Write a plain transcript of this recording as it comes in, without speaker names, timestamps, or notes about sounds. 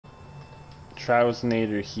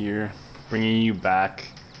Trousinator here, bringing you back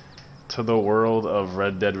to the world of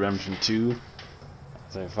Red Dead Redemption 2.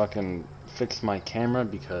 As I fucking fix my camera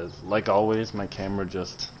because, like always, my camera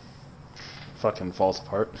just fucking falls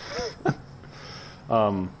apart.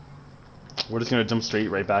 We're just gonna jump straight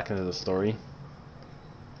right back into the story,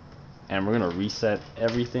 and we're gonna reset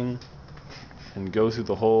everything and go through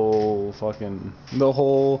the whole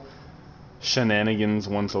shenanigans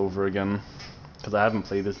once over again. Because I haven't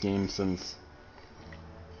played this game since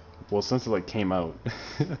it like came out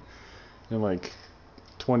in like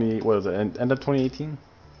what is it, end of 2018?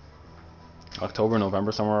 October,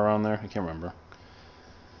 November, somewhere around there. I can't remember.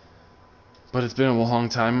 But it's been a long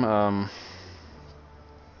time.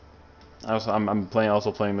 I'm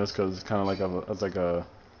playing this because it's kind of like it's like a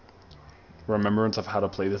remembrance of how to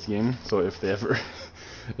play this game. So if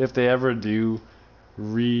they ever do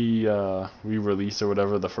re-release or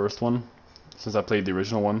whatever the first one, since I played the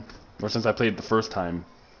original one, or since I played it the first time,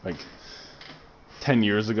 like 10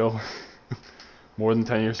 years ago, more than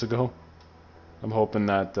 10 years ago, I'm hoping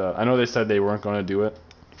that, I know they said they weren't going to do it,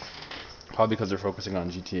 probably because they're focusing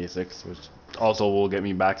on GTA 6, which also will get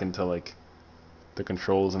me back into like the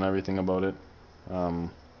controls and everything about it,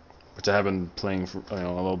 which I have been playing for, a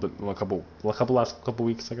little bit, last couple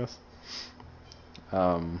weeks, I guess.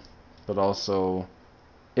 But also,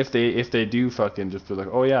 if they do fucking just be like,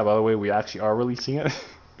 oh yeah, by the way, we actually are releasing it,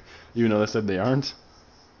 even though they said they aren't,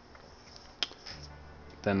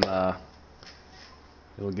 then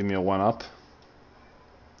it'll give me a 1-up,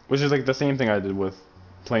 which is like the same thing I did with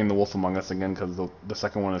playing The Wolf Among Us again, because the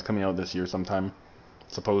second one is coming out this year sometime,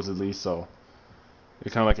 supposedly. So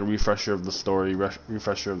it's kind of like a refresher of the story,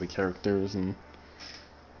 refresher of the characters and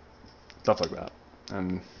stuff like that.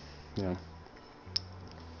 And yeah.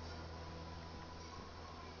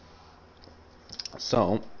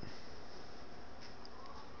 So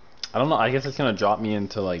I don't know, I guess it's gonna drop me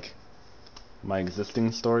into like my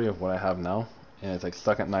existing story of what I have now, and it's like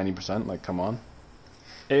stuck at 90%. Like, come on.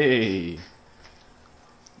 Hey,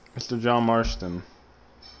 Mr. John Marston,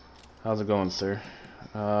 how's it going, sir?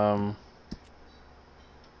 So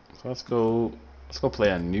let's go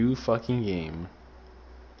play a new fucking game.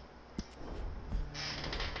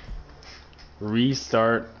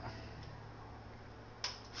 Restart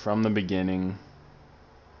from the beginning.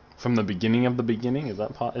 From the beginning of the beginning? Is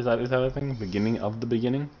that a thing? Beginning of the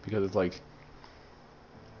beginning? Because it's like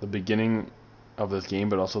the beginning of this game,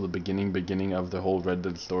 but also the beginning of the whole Red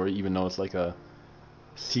Dead story, even though it's like a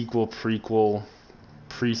sequel, prequel,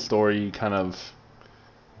 pre-story kind of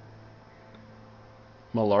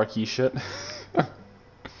malarkey shit.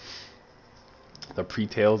 The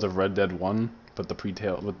pre-tales of Red Dead 1, but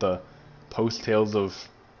the post-tales of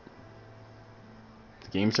the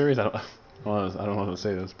game series. I don't know how to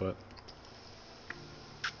say this, but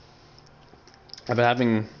I've been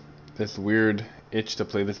having this weird itch to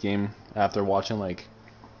play this game after watching like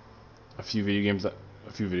a few videos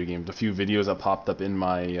that popped up in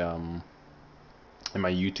my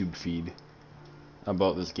YouTube feed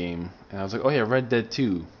about this game, and I was like, oh yeah, Red Dead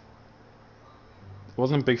 2. I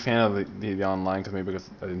wasn't a big fan of the online, because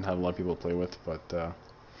I didn't have a lot of people to play with, but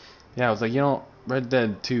yeah, I was like, Red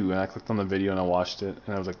Dead 2, and I clicked on the video and I watched it,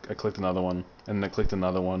 and I was like, I clicked another one, and then I clicked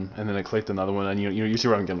another one, and then I clicked another one, and you see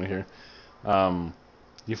where I'm getting here.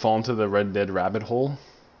 You fall into the Red Dead rabbit hole,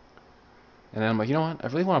 and then I'm like, you know what, I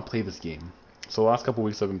really want to play this game. So the last couple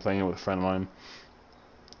weeks I've been playing it with a friend of mine,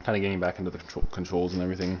 kind of getting back into the controls and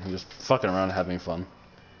everything, and just fucking around and having fun.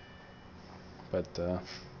 But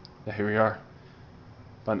yeah, here we are.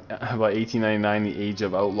 But about 1899, the age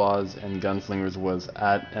of outlaws and gunslingers was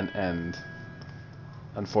at an end,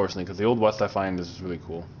 unfortunately, because the Old West, I find, is just really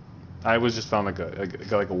cool. I was just found got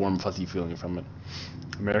like a warm, fuzzy feeling from it.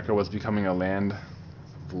 America was becoming a land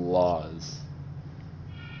of laws,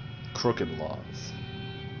 crooked laws,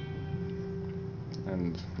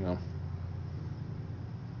 and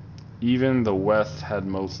even the West had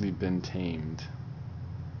mostly been tamed.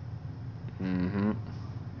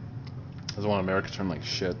 Doesn't want America to turn like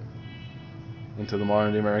shit into the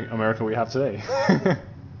modern day America we have today.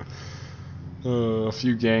 A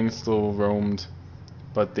few gangs still roamed,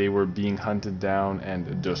 but they were being hunted down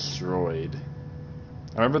and destroyed.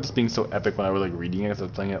 I remember this being so epic when I was like reading it, because I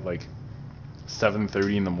was playing it at like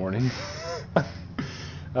 7:30 in the morning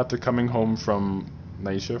after coming home from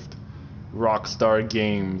night shift. Rockstar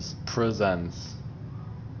Games presents.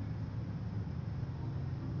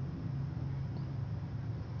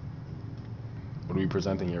 What are we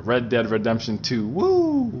presenting here? Red Dead Redemption 2.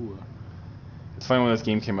 Woo! It's funny, when this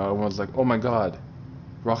game came out, everyone was like, oh my god,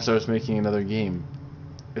 Rockstar is making another game.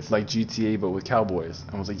 it's like GTA but with cowboys.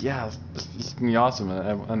 And I was like, yeah, this is gonna be awesome.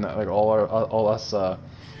 And like all us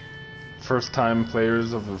first time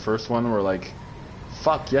players of the first one were like,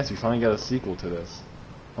 fuck yes, we finally got a sequel to this.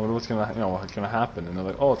 I wonder what's gonna happen. And they're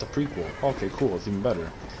like, oh, it's a prequel. Okay, cool, it's even better.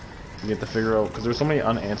 You get to figure out, because there's so many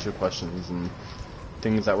unanswered questions and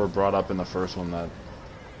things that were brought up in the first one that,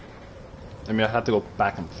 I mean, I had to go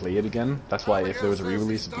back and play it again. That's why if there was a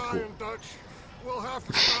re-release, it'd be cool. We'll have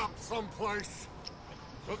to stop someplace.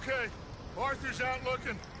 Okay, Arthur's out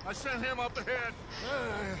looking. I sent him up ahead.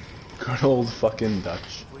 Good old fucking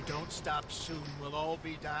Dutch. If we don't stop soon, we'll all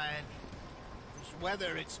be dying. This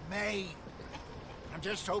weather, it's May. I'm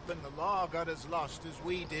just hoping the law got as lost as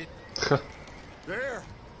we did. There.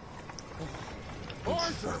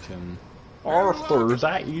 Arthur! Arthur, is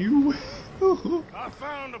that you? I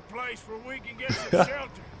found a place where we can get some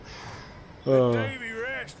shelter. Let Davy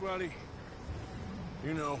rest while he,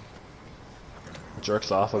 you know,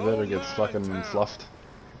 jerks off a bit or gets fucking fluffed.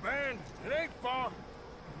 Man, it ain't far.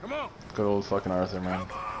 Come on. Good old fucking Arthur, man.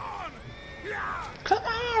 Come on. Yeah. Come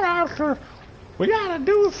on, Arthur. We gotta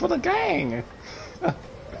do it for the gang.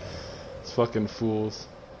 It's fucking fools.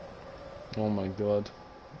 Oh my god.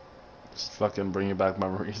 Just fucking bringing back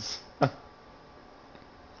memories.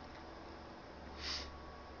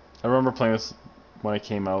 I remember playing this when it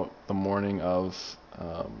came out the morning of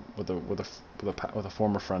with a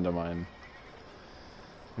former friend of mine.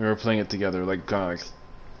 We were playing it together, like kind of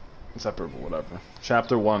like separate, but whatever.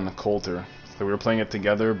 Chapter 1, Coulter. So we were playing it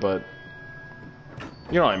together, but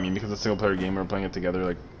you know what I mean, because it's a single player game. We were playing it together,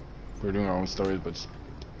 like we were doing our own stories, but just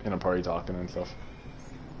in a party talking and stuff.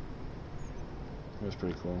 It was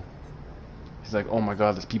pretty cool. He's like, oh my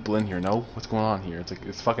god, there's people in here. No, what's going on here? It's like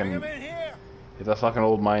it's fucking. It's a fucking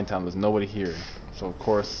old mine town. There's nobody here. So of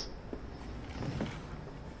course,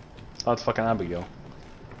 oh, it's fucking Abigail.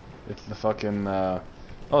 It's the fucking. Oh,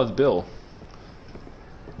 it's Bill.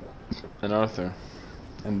 And Arthur.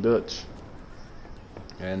 And Dutch.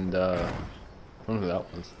 And I don't know who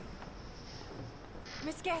that was.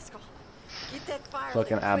 Miss Gaskell, get that fire.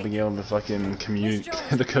 Fucking lit, Abigail, quick. the fucking Miss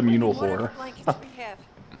Jones, the communal bring me whore. whatever blankets we have.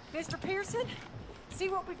 Mr. Pearson, see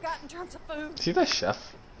what we've got in terms of food. See that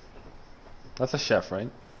chef? That's a chef, right?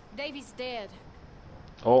 Davy's dead.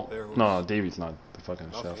 Oh, There was no, Davy's not the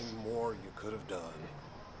fucking chef. Nothing more you could have done.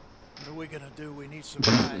 What are we gonna do? We need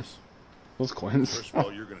supplies. Those coins. First of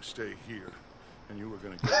all, you're gonna stay here, and you were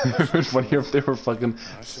gonna It get would funny if they were fucking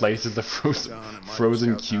slices of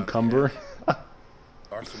frozen cucumber.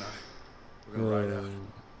 Arthur and I, we're gonna ride out,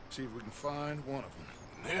 see if we can find one of them.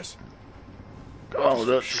 And this, Oh, just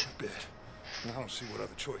for a that's. short bit. And I don't see what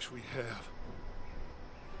other choice we have.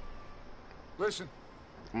 Listen,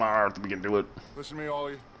 Come on, Arthur, we can do it. listen to me, all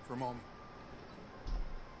of you, for a moment.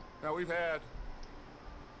 Now we've had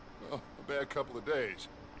a bad couple of days.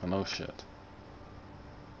 Oh, no shit.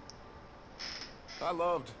 I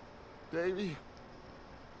loved Davy,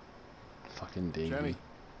 Fucking Davy. Jenny,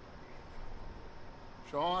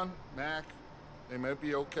 Sean, Mac. They might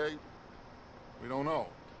be okay. We don't know.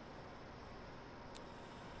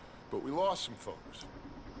 But we lost some folks.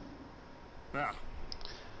 Now,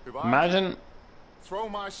 if I Imagine. throw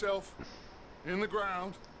myself in the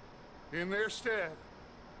ground in their stead,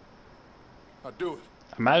 I'd do it.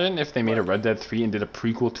 Imagine if they made a Red Dead 3 and did a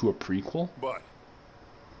prequel to a prequel But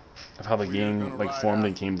of how the we're game gonna like ride formed out.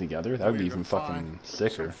 and came together. That would be We're even gonna fucking find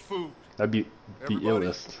sicker. some food. That'd be the Everybody.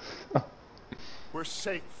 illest. We're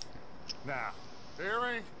safe. Now, there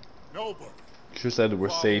ain't nobody Should said we're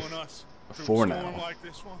safe following us through for a storm now. like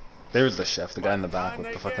this one. There's the chef, the guy in the By back time with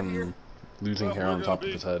the they get fucking here, losing well, hair we're on gonna top of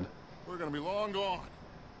be- his head. We're gonna be long gone.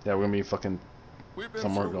 Yeah, we're gonna be fucking We've been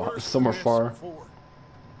somewhere through gone, worse somewhere than this far. before.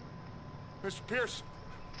 Mr. Pearson,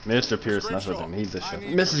 Mr. Pearson, that's his Grimshaw, name. He's the I chef. need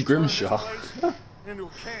to Mrs. turn Grimshaw. this place into a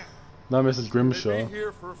camp. Not Mrs. They'll Grimshaw. be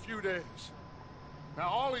here for a few days. Now,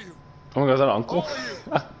 all of you, Oh my god, is that Uncle? all of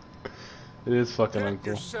you, It is fucking get Uncle.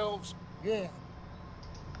 yourselves warm.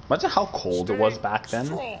 Imagine how cold it Stay was back then.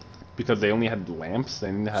 strong. Because they only had lamps, they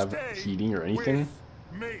didn't have Stay heating or anything.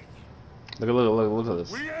 with me. Look at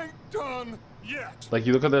this. We ain't done yet. Like,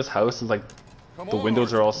 you look at this house, it's like Come the on,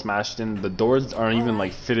 windows are Arthur. all smashed in. The doors aren't even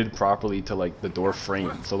like fitted properly to like the door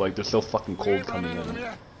frame. So like there's still fucking We cold ain't run coming into them in.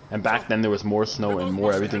 yet. And back then there was more snow and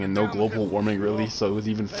more everything and no global warming really, so it was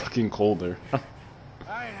even fucking colder.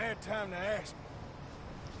 I ain't had time to ask.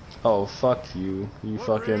 Oh fuck you. You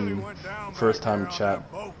What really fucking went down first back there time on chat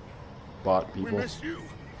that boat? bot We people. missed you.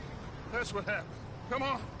 That's what happened. Come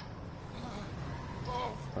on.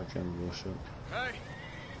 Oh, Fucking bullshit. hey,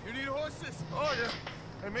 you need horses? Oh yeah.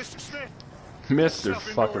 Hey, Mr. Smith. Mr. Yourself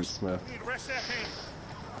fucking indoors. Smith. You need to rest that hand.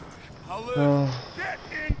 I'll live. Oh. Get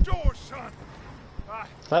indoors, son.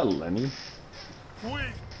 Is that Lenny? Is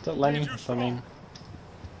that Lenny? Something?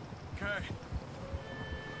 Okay.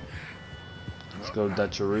 Let's go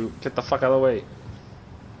Dutcheroo. Get the fuck out of the way.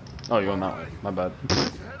 Oh, you're going that way. My bad.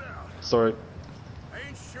 Sorry.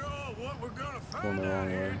 Ain't sure what we're gonna Going find the wrong out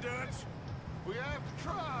here, way. Dutch. We have to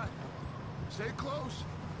try. Stay close.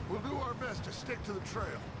 We'll do our best to stick to the trail.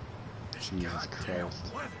 Jesus Goddamn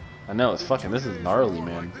Christ. weather. I know, it's fucking, this is gnarly,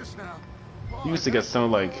 man. You used to get so,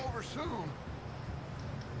 like,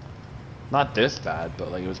 not this bad,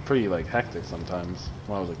 but, like, it was pretty, like, hectic sometimes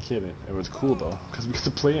when I was a kid. It was cool, though, because we got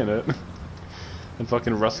to play in it. And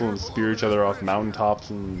fucking wrestle and spear each other off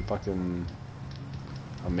mountaintops and fucking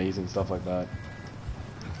amazing stuff like that.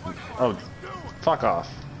 Oh, fuck off.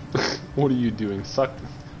 What are you doing? Suck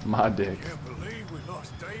my dick. Can't believe we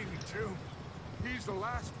lost Davy too. He's the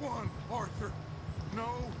last one, Arthur. No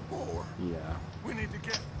more. Yeah. We need to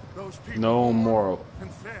get those people No warm more.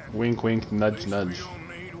 and fed. Wink, wink, At nudge, least nudge. we don't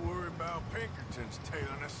need to worry about Pinkertons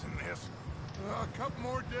tailing us in this. A couple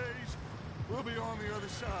more days, we'll be on the other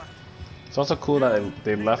side. It's also cool that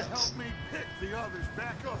they left. Help me pick the others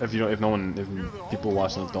back up. If people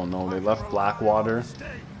watching this don't know, they left Blackwater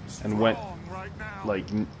and went like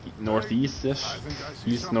northeast-ish,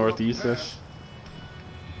 east northeast-ish.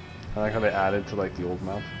 I like how they added to like the old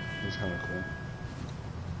map. It was kind of cool.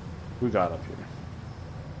 Who got up here?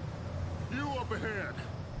 You up ahead.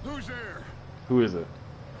 Who's there? Who is it?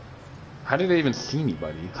 How did they even see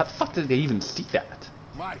anybody? How the fuck did they even see that?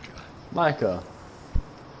 Micah. Micah.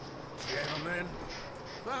 Gentlemen,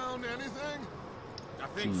 found anything? I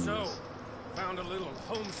think so. Found a little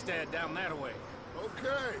homestead down that way.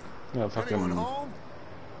 Okay. Yeah, fucking. Anyone home?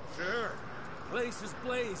 Sure. Place is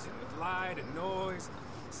blazing with light and noise.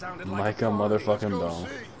 Sounded like Micah a party. motherfucking Go Bell.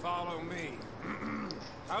 see. Follow me.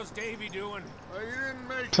 How's Davy doing? You didn't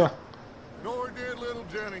make it. Nor did little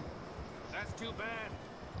Jenny. That's too bad.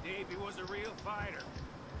 Davy was a real fighter.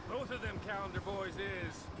 Both of them Calendar boys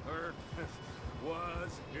is, or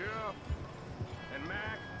was. Yeah, And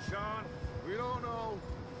Mac, Sean, we don't know.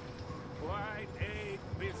 quite a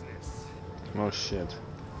business. Oh shit.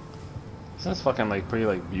 This is fucking like pretty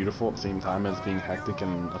like beautiful at the same time as being hectic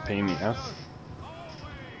and a pain in the ass.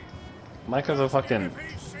 Micah's a fucking. If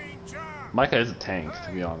he's seen John. Micah is a tank,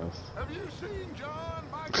 to be honest. Have you seen John,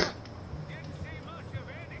 Micah? Didn't see much of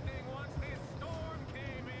anything once this storm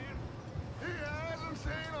came in. He hasn't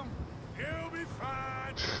seen him. He'll be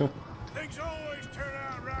fine. Things always turn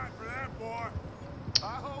out right for that boy.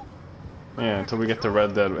 I hope. Yeah, until we get to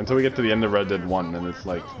Red Dead, until we get to the end of Red Dead 1, and it's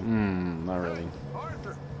like, not really.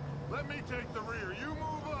 Arthur, let me take the rear. You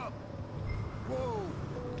move up.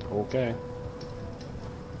 Whoa. Okay.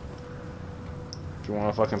 If you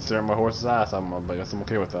want to fucking stare at my horse's ass, I guess I'm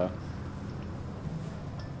okay with that.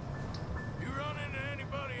 You run into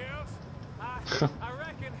anybody else? I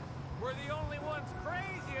reckon we're the only ones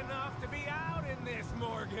crazy enough to be out in this,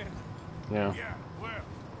 Morgan. Yeah. Yeah, well,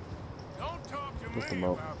 don't talk to Just me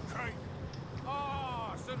about. about crazy.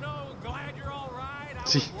 Oh, so no, glad you're all right. I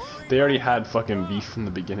See, was worried they already about had fucking beef from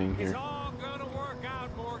the beginning It's here. all gonna work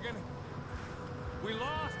out, Morgan. We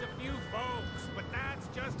lost a few folks, but that's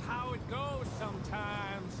just how it goes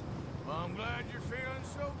sometimes. Well, I'm glad you're feeling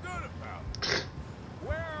so good about it.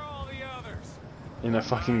 Where are all the others? In a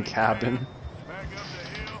fucking cabin. Back up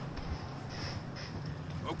the hill.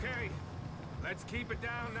 Okay, let's keep it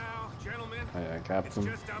down now, gentlemen. Aye, It's Captain.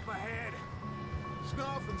 just up ahead.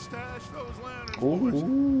 Snuff and stash those lanterns, boys.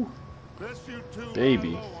 Ooh. Let's shoot two Baby.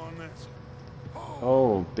 low on this.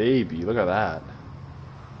 Oh, baby, look at that.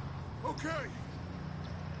 Okay.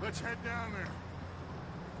 Let's head down there.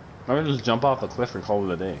 I'm gonna just jump off the cliff and call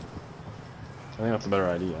it a day. I think that's a better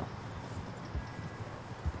idea.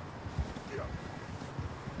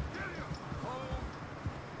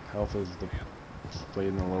 Health is displayed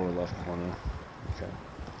in the lower left corner. Okay.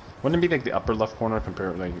 Wouldn't it be like the upper left corner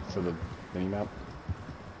compared like for the mini map?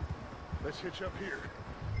 Let's hitch up here.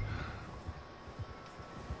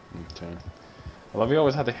 Okay. I love you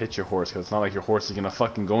always have to hitch your horse because it's not like your horse is gonna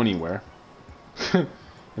fucking go anywhere.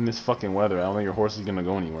 In this fucking weather, I don't think your horse is gonna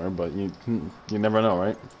go anywhere, but you never know,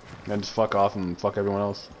 right? And just fuck off and fuck everyone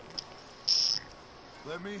else.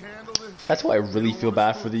 Let me handle this. That's why I really feel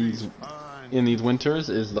bad for these Fine. in these winters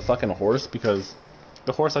is the fucking horse, because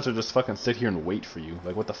the horse has to just fucking sit here and wait for you.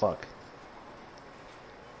 Like, what the fuck?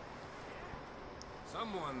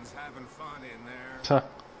 Someone's having fun in there. Tuh.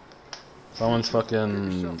 Someone's Get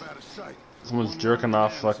fucking. yourself out of sight. Someone's One jerking more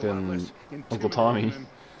off man, so I'm fucking less Uncle Tommy. intimidating than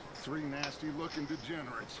three nasty-looking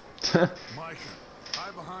degenerates. Micah,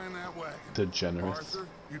 hide behind that wagon. Degenerates. Arthur,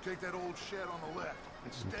 you take that old shed on the left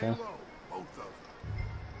and stay Okay. low, both of them.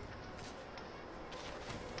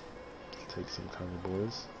 Take some cover,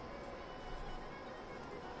 boys.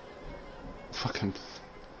 Fucking...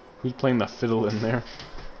 Who's playing the fiddle in there?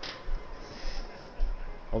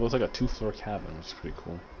 Although it's like a 2-floor cabin, which is pretty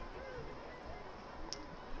cool.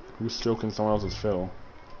 Who's stroking someone else's fiddle?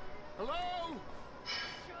 Hello?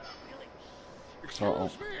 Excuse Uh-oh.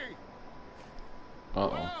 me. Uh-oh.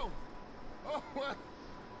 Hello? Oh, well,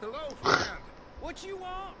 hello, friend. What you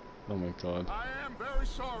want? Oh my god. I am very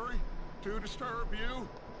sorry to disturb you.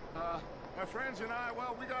 My friends and I,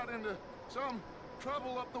 well, we got into some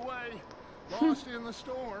trouble up the way. Lost in the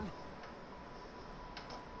storm.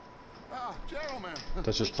 Ah, gentlemen.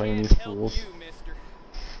 That's just playing these fools. You, mister.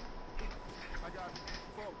 I got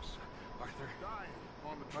folks. Arthur. Dying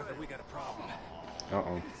on the trail. Arthur, we got a problem.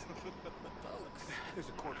 Uh-oh. There's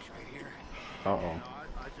a corpse right here. Uh-oh.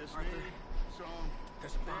 I just need some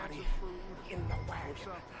There's a body food in the or wagon.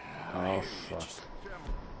 something. Oh, fuck.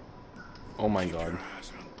 Gentlemen, Oh my god.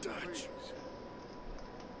 please.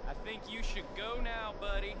 I think you should go now,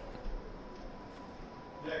 buddy.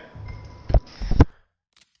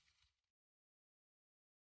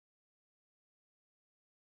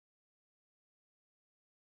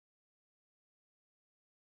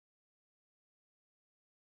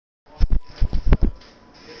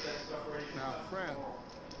 Now, friend,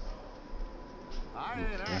 I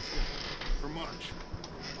ain't asking for much.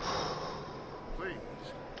 Please,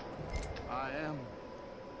 I am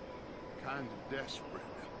kind of desperate.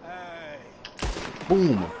 Hey.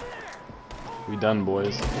 Boom! We done,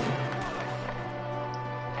 boys.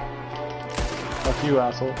 Fuck you,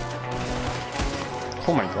 asshole.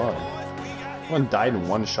 Oh my god. One died in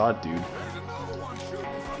one shot, dude. There's another one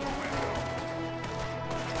shooting from the window.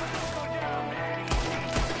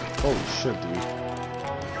 Holy shit, dude.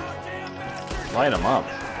 Light him up.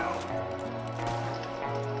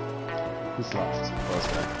 Who's left? Oh, this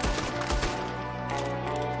guy.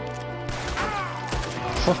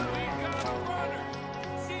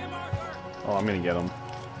 Oh, I'm gonna get him.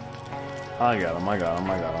 I got him, I got him,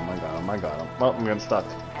 I got him, I got him, I got him. Well, I'm getting stuck.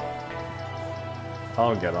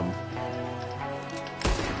 I'll get him.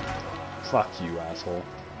 Fuck you, asshole.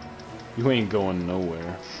 You ain't going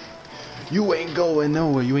nowhere. You ain't going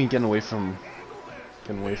nowhere. You ain't getting away from...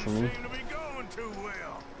 Getting away from me. Seem to be going too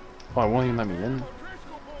well. Oh, I won't even let me in?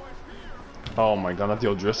 Oh my god, not the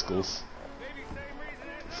O'Driscolls.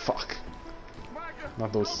 Fuck.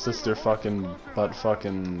 Not those sister fucking, butt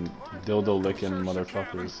fucking, dildo licking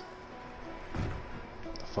motherfuckers.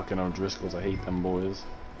 The fucking O'Driscolls, I hate them boys.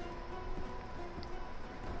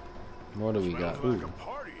 What do we got? Smells Ooh, like a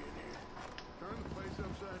party in here. Turn the place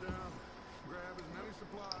upside down. Grab as many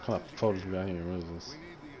supplies what kind of as you photos can. we got here? What is this? We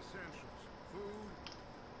need the essentials.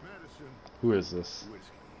 Food, medicine, Who is this? whiskey.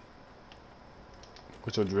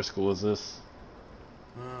 Which O'Driscoll is this?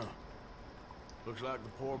 Huh. Looks like the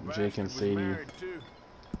poor Jake and bastard was Sadie. married too.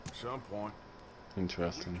 At some point.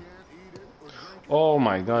 Interesting. Can't eat it or drink it. Oh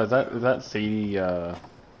my god, that Sadie,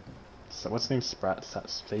 what's her name?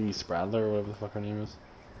 Sadie Spradler, or whatever the fuck her name is?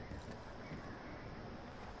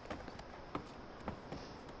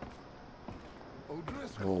 O'Driscoll.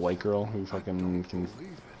 The little white girl who fucking can Believe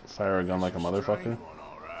it. fire a gun like a motherfucker. Strange one,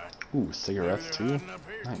 all right. Ooh, cigarettes Maybe they're too? hiding up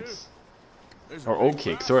here, too. Nice. There's a Or big oat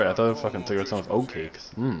cakes, sorry, I thought it was fire fucking on cigarettes with O'Driscoll's oat head.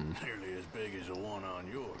 cakes. Mmm. Nearly as big as the one on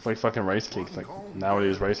yours. It's like fucking rice cakes, like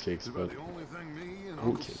nowadays rice cakes, It's but about the only thing me and oat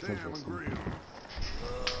Uncle cakes, Sam interesting. agree on.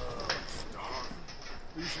 Starving.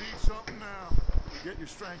 You should eat something now. Get your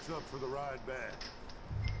strength up for the ride back.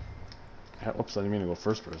 Oops, I didn't mean to go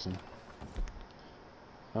first person.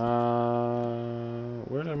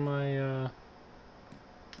 Where did my,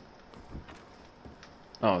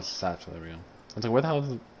 Oh, it's satchel, there we go. I was like, where the hell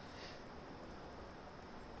is it?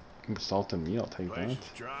 Salt and meat, I'll take Place that.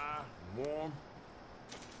 is dry and warm.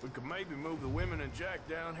 We could maybe move the women and Jack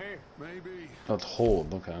down here. Maybe. Oh, it's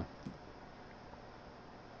hold, okay.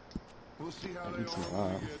 We'll see how I they need some are of when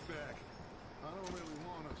we that. get back. I don't really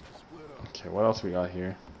want us to split up. Okay, what else we got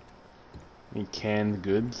here? Any canned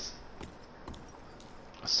goods?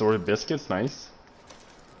 Assorted biscuits, nice.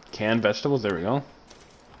 Canned vegetables, there we go.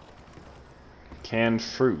 Canned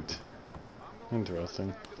fruit.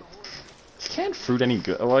 Interesting. Is canned fruit any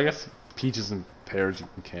good? Well, I guess peaches and pears you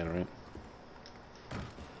can can, right?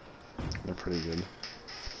 They're pretty good.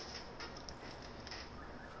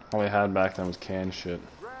 All I had back then was canned shit.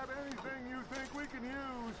 Grab anything you think we can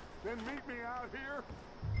use, then meet me out here.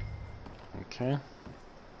 Okay.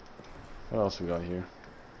 What else we got here?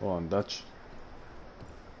 Hold on, Dutch.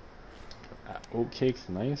 Oat cakes,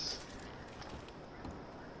 nice.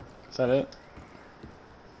 Is that it?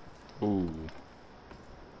 Ooh.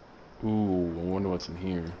 Ooh, I wonder what's in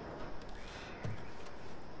here.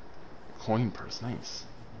 Coin purse, nice.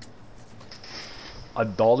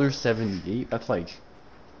 $1.78? That's like,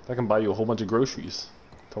 that can buy you a whole bunch of groceries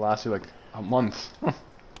to last you like a month.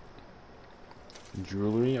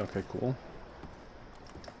 Jewelry, okay, cool.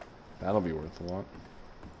 That'll be worth a lot.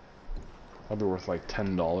 That'll be worth like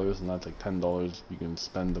 $10, and that's like $10 you can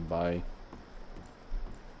spend to buy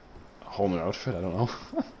a whole new outfit. I don't know.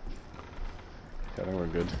 Okay, I think we're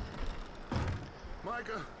good.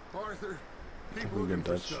 Micah, Arthur, keep We're looking good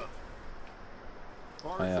for Dutch. stuff. Aye,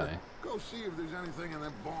 Arthur, aye. go see if there's anything in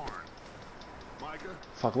that barn. Micah?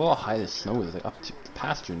 Fuck, look how high the snow is, like up to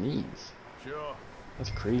past your knees. Sure. That's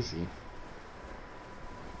crazy.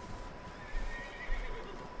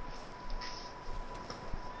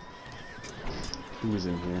 Who's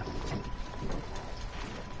in here?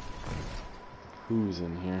 Who's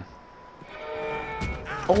in here?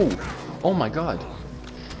 Oh! Oh my god!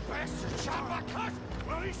 Bastard shot my cousin.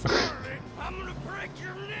 Well, he's starving. I'm gonna break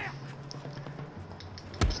your neck.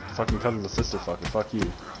 Fucking cousin's a sister fucker, fuck you.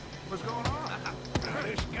 What's going on?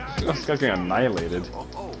 This guy. This guy's getting annihilated.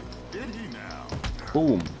 Oh, did he now?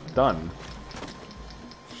 Boom. Done.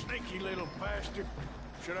 Sneaky little bastard.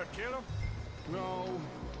 Should I kill him? No.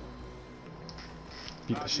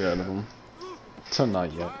 Beat the shit out of him. So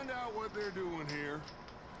not yet. Find out what they're doing here.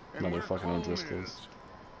 And Another where fucking Cone O'Driscolls. is.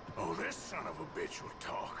 Oh, this son of a bitch will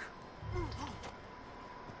talk.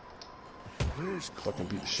 Where's Fucking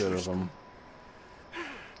beat the shit out of him.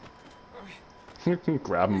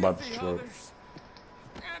 Grab him by the the throat. others?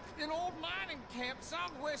 At an old mining camp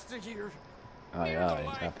southwest of here. Aye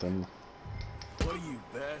aye, Captain. What are you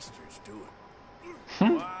bastards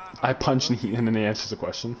doing? I punch and then he answers the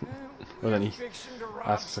question. Or then he Fixing to rob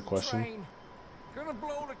asks a some question. train. Gonna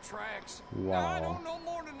blow the tracks. Wow. Now, I don't know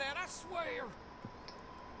more than that, I swear.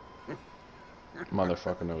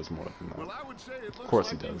 Motherfucker knows more than Well, that. I would say it looks course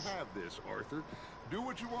he like you does. have this, Arthur. Do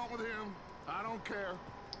what you want with him. I don't care.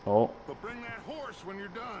 Oh, But bring that horse when you're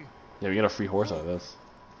done. yeah, we got a free horse out of this.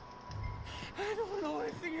 I don't know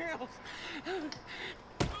anything else.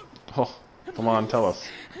 Oh, come on, tell us.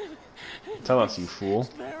 Tell us, you fool.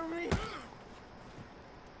 Spare me.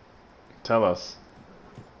 Tell us.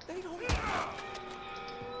 They don't.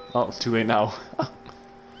 Oh, it's too late now.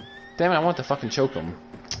 Damn it, I want to fucking choke him.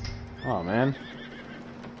 Oh man.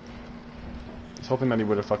 I was hoping that he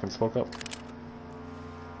would have fucking spoke up.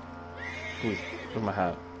 Ooh, where's my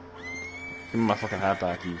hat? Give me my fucking hat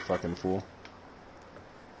back, you fucking fool.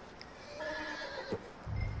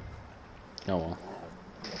 Oh well.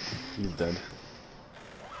 He's dead.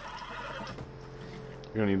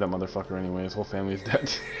 We don't need that motherfucker anyway, his whole family's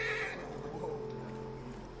dead.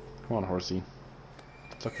 Come on, horsey.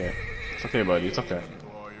 It's okay. It's okay, buddy, it's okay.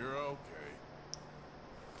 Oh, you're okay.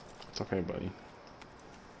 It's okay, buddy.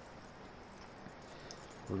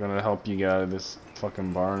 We're gonna help you get out of this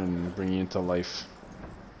fucking barn and bring you into life.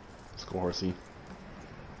 Let's go, horsey.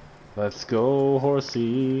 Let's go,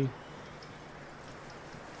 horsey.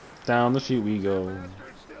 Down the street we go.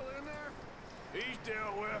 Bastard still in there? He's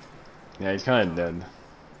dealt with. Yeah, he's kinda dead.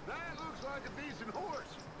 That looks like a decent horse.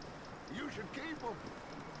 You should keep him.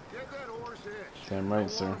 Get that horse hitched. Damn right, I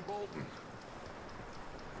sir. want him bolting.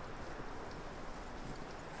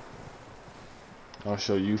 I'll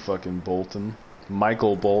show you fucking Bolton.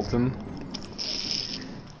 Michael Bolton.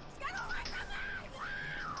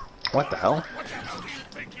 What the hell?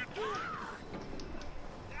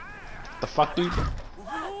 The fuck, dude?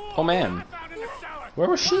 Oh man. Found in the cellar. Where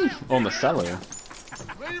was she? Oh, in the cellar.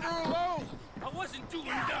 Leave her alone. I wasn't doing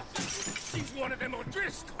nothing. She's one of them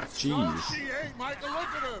O'Driscolls. Jeez. She ain't, Michael. Look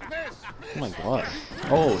at her. Miss. Oh my god.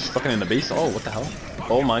 Oh, she's fucking in the base. Oh, what the hell?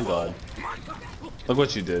 Oh my god. Look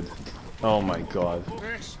what you did. Oh my god.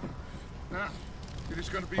 Miss. Now, it is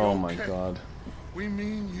going to be Oh okay. my god. We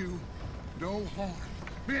mean you no harm.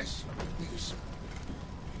 Miss. Miss.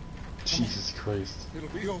 Jesus Christ. It'll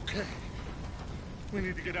be okay. We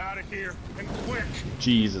need to get out of here, and quick.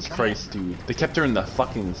 Jesus Christ, dude. They kept her in the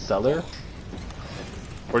fucking cellar?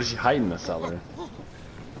 Or did she hide in the cellar?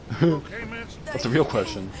 Okay, miss? That's the real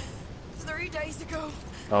question. 3 days ago,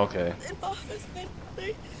 Okay. and my husband,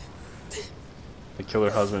 They killed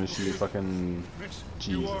her husband and she fucking... Miss,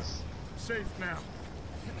 you are Jesus. safe now.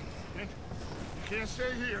 And you can't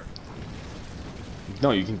stay here.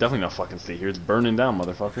 No, you can definitely not fucking stay here. It's burning down,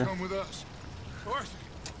 motherfucker. Come with us. Arthur.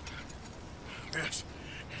 Yes.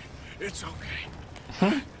 It's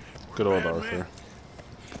okay. Good old Bad Arthur. man.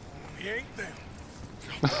 We ain't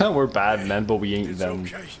them. We're bad men, but we ain't It's them.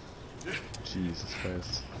 okay. Jesus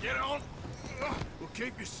Christ. Get on. We'll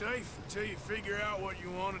keep you safe until you figure out what you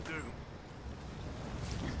want to do.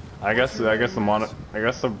 I guess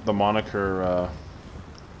the moniker,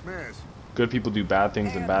 Miss. good people do bad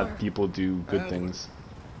things and bad people do good things.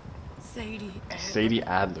 Sadie. Sadie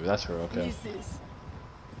Adler, that's her, okay. Mrs.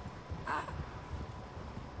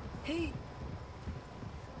 He.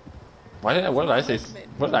 What did I say?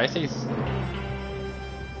 What did I say?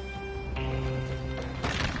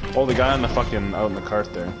 Oh, the guy on the fucking, out in the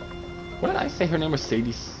cart there. What did I say her name was?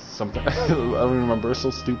 Sadie something? I don't remember,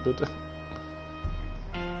 so stupid.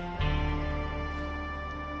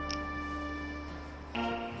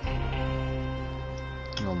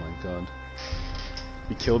 Oh my god.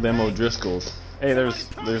 We killed them O'Driscolls. Hey,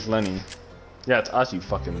 there's Lenny. Yeah, it's us, you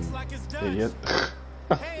fucking idiot.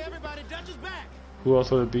 Hey, everybody, Dutch is back. Who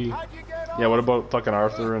else would it be? Yeah, what about fucking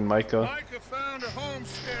Arthur and Micah? Micah found a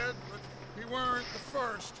homestead, but he weren't the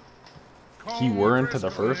first. He weren't the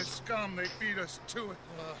O'Driscoll and first? his scum, they beat us to it.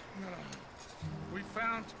 We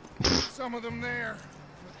found some of them there.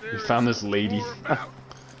 But there We found is this lady. more about,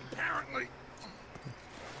 apparently.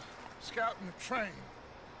 Scouting the train.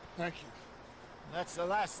 Thank you. That's the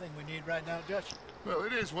last thing we need right now, Dutch. Well,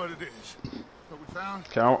 it is what it is. But we found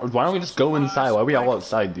Why don't we just go inside? Why are we all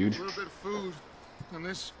outside, dude? a little bit of food. And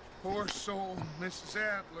this poor soul, Mrs.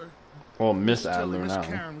 Adler. Well, Miss Tell Adler Miss now.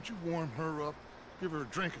 Karen, would you warm her up? Give her a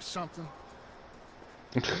drink or something.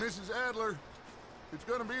 And Mrs. Adler, it's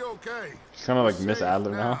gonna be okay. She's kind of like We're Miss safe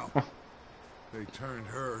Adler now. They turned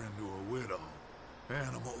her into a widow.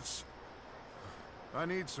 Animals. I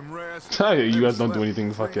need some rest. You guys don't do Slept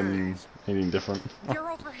anything 3 fucking days. different. You're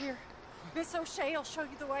over here. Miss O'Shea will show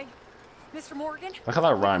you the way. Mr. Morgan. Look how that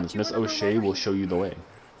I'll put rhymes. you Miss in a room O'Shea over will here. show you the way.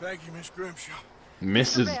 Thank you, Miss Grimshaw. Mrs. Mr. Bell,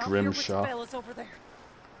 you're with the Grimshaw. fellas over there.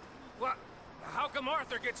 What? How come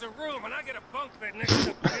Arthur gets a room and I get a bunk bed next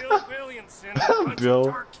to Bill Williamson and a bunch Bill.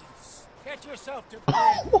 of darkies? Get yourself to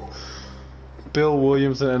bed. Bill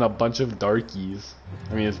Williamson and a bunch of darkies.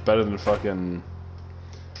 I mean, it's better than fucking.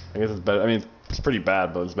 I guess it's better. I mean, it's pretty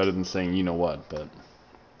bad, but it's better than saying you know what. But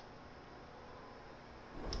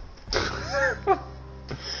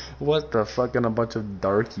what the fucking a bunch of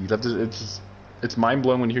darkies? It's mind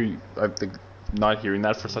blowing when you hear. I think not hearing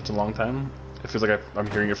that for such a long time. It feels like I'm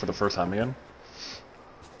hearing it for the first time again.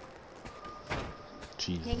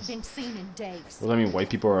 He ain't Jesus. been seen in days. What does that mean? White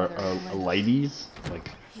people are ladies? Like,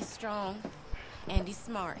 He's strong, and he's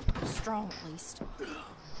smart. Strong, at least.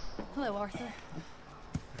 Hello, Arthur.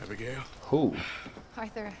 Abigail? who?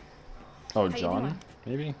 Arthur, Oh, you John? doing?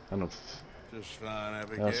 Maybe? I don't know. Just fine, That's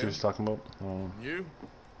Abigail. what he was talking about. Oh. You?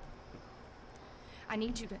 I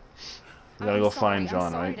need you to. We gotta I'm go sorry, find John,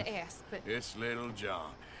 I'm sorry right? to ask, but It's little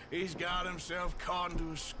John. He's got himself caught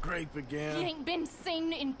into a scrape again. he ain't been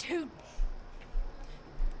seen in two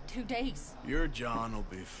days. Your John will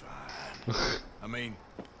be fine. I mean,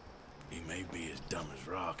 he may be as dumb as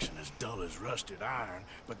rocks and as dull as rusted iron,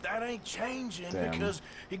 but that ain't changing Damn. because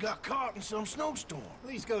he got caught in some snowstorm.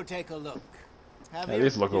 Please go take a look. At Javier,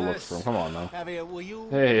 least look for him. Come on now. Javier, will you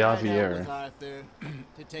Hey, ride out Javier. with Arthur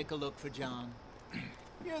to take a look for John?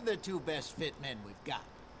 You're the two best fit men we've got.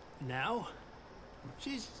 Now?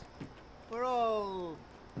 We're all,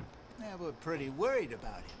 we're pretty worried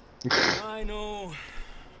about him. I know.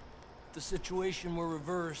 The situation were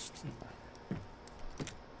reversed.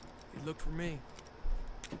 He looked for me.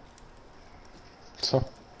 So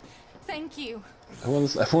Thank you. everyone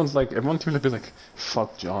seems to be like,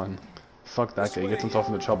 fuck John. Fuck that guy. He gets himself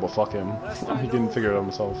into trouble. Fuck him. He didn't figure it out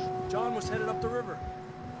himself. John was headed up the river.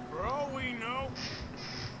 For all we know,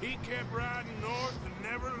 he kept riding north and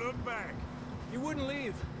never looked back. He wouldn't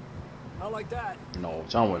leave. Not like that. No,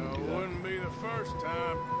 John wouldn't do that. Wouldn't be the first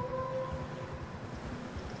time.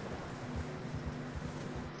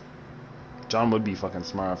 John would be fucking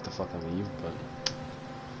smart enough to fucking leave, but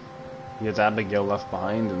he gets Abigail left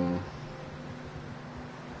behind, and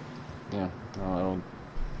yeah, no, I don't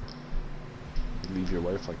leave your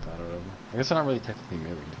wife like that or whatever. I guess they're not really technically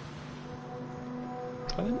married.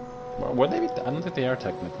 Are they? Would they be? I don't think they are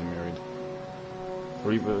technically married.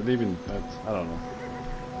 Or even I don't know.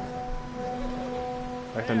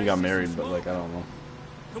 Back then you got married, but like I don't know.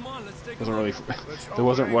 Come on, let's take a Wasn't really. Let's There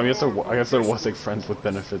wasn't. Well, I guess there hope was like friends with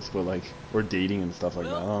benefits, but like we're dating and stuff like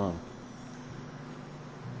that. I don't know.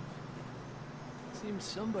 Seems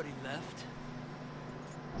somebody left.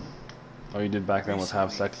 All you did back then was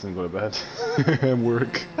have sex and go to bed and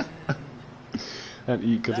work and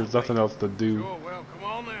eat because there's nothing else to do. Oh, well, come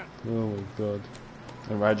on then. Oh my god.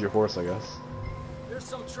 And ride your horse, I guess. There's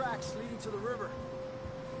some tracks leading to the river.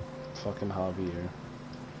 Fucking hobby here.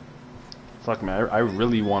 Fuck man, I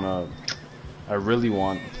really want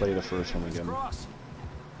to play the first one again. Cross.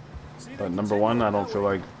 See, they But number continue one, I up don't that feel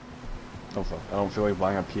way. like I don't feel like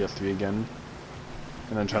buying a PS3 again.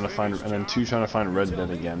 And then two, trying to find Red Dead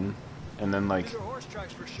again. And then like These are horse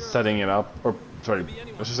tracks for sure. setting it up or sorry,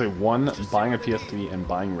 let's just say 1, buying a PS3 and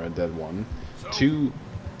buying Red Dead 1. 2,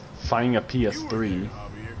 finding a PS3,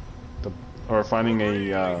 or finding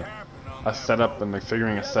a setup and like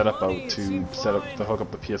figuring a setup out to to hook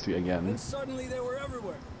up the PS3 again. And suddenly they were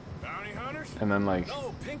everywhere. Bounty hunters? And then like,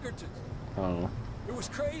 No, Pinkertons. I don't know. It was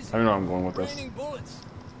crazy. I don't know where I'm going with this. Raining bullets.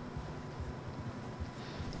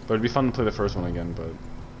 But it'd be fun to play the first one again, but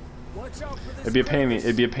Watch out for this. it'd be a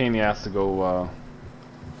pain in the ass to go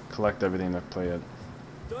collect everything to play it.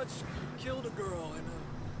 Dutch killed a girl in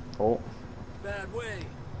a Oh, bad way.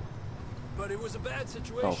 But it was a bad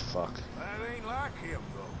situation. oh fuck. That ain't like him,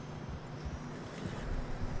 though.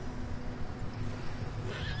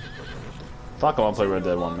 Fuck, I wanna play Red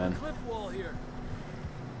Dead 1, man. Cliff wall here.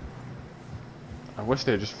 I wish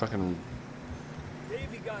they'd just fucking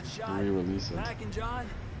Davey got shot. re-release it. Mac and John,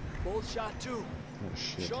 both shot too. Oh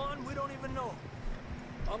shit. Sean, we don't even know.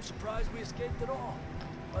 I'm surprised we escaped at all.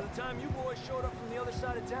 By the time you boys showed up from the other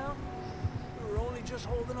side of town, we were only just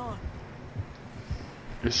holding on.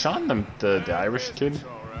 Is Sean the Irish kid? It's all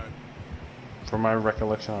right. From my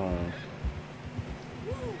recollection, I don't know.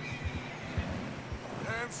 Whoa,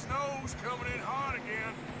 Damn snow's coming in hard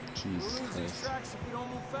again. we'll Jesus lose these Christ. tracks if we don't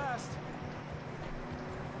move fast.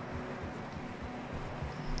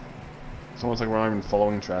 It's almost like we're not even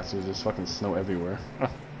following tracks, there's just fucking snow everywhere.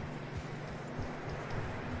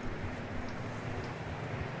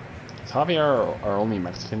 Is Javier our only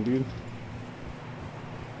Mexican dude?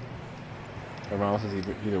 Everyone else is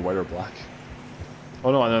either white or black.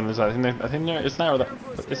 Oh no, there's I think it's not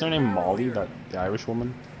that. Is their name Molly, the Irish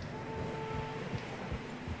woman?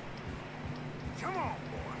 Come on,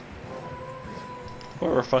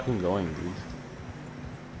 Where we're fucking going, dude?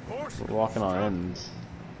 boy. Horse. We're walking on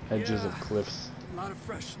edges of Yeah. cliffs. A lot of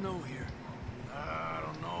fresh snow here. I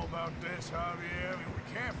don't know about this, Javier. I mean,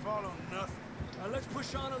 we can't follow nothing. Let's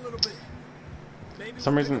push on a little bit. Maybe For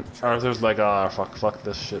some we'll pick reason, up the trail. Arthur's like, ah, fuck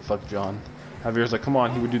this shit, fuck John. Javier's like, come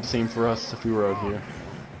on, he would do the same for us if we were out here.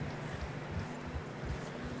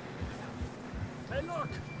 Hey, look!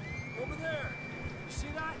 Over there! You see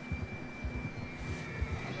that?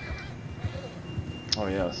 Oh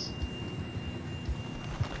yes.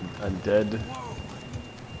 A dead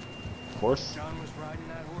horse? John was riding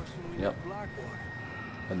that horse when we Yep. left Blackwater.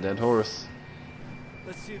 A dead horse.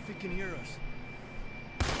 Let's see if he can hear us.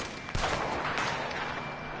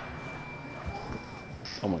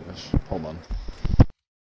 Oh my gosh, hold on.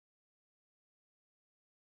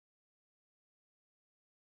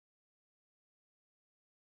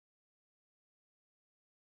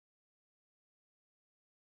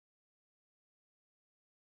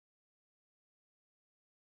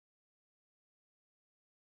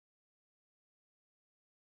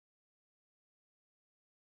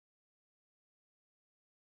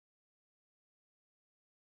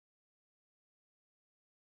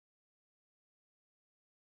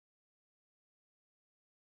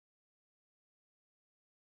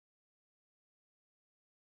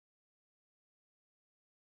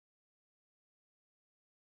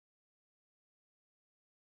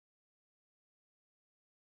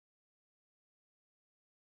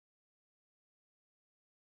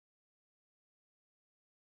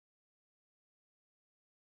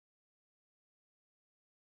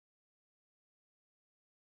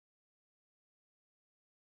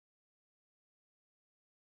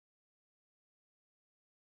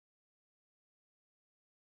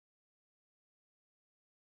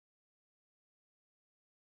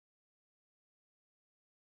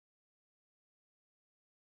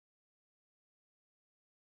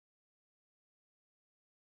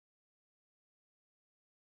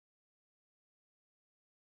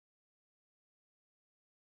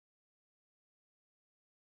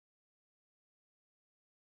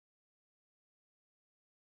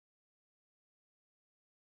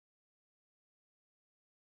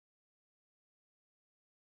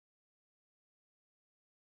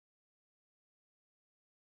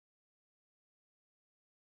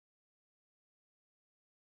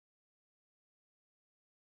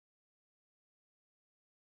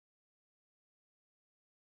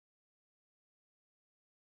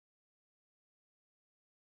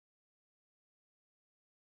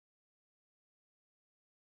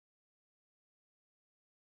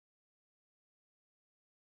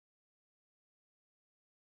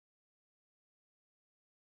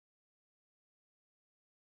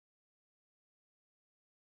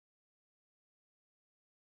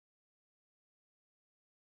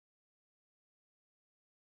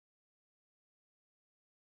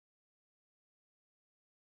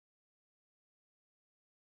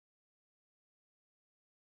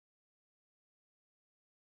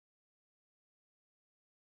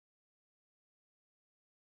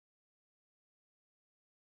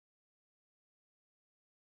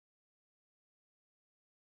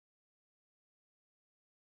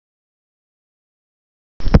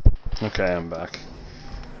 Okay, I'm back.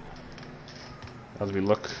 As we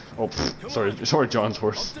look... Oh, sorry, John's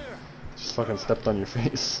horse. Just fucking stepped on your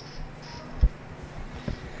face.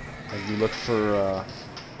 As we look for,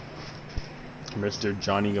 Mr.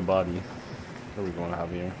 Johnny Gabati. Where are we going to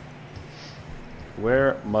have here?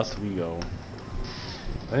 Where must we go?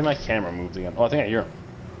 I think my camera moved again. Oh, I think I hear him.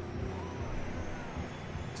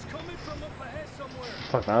 It's coming from up ahead somewhere.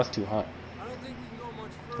 Fuck, now that's too hot. I don't think we can go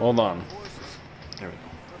much further. Hold on. with the horses. There we go.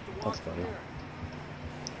 We'll have to walk That's from better. here.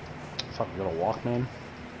 Fuck, we gotta walk, man.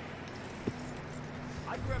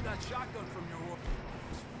 I'd grab that shotgun from your horse.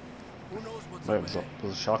 Who knows what's Wait, up ahead?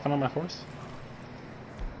 was a shotgun on my horse?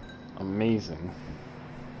 Amazing.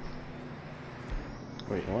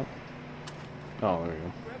 Wait, what? Oh, there we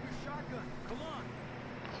go. Grab your shotgun. Come on.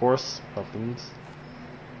 Horse weapons.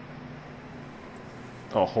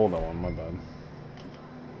 Oh, hold on, my bad.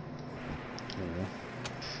 There we go.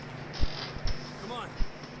 Come on.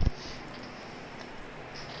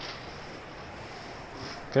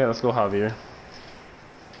 Okay, let's go, Javier.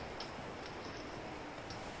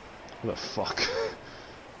 Where the fuck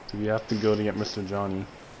do we have to go to get Mr. Johnny?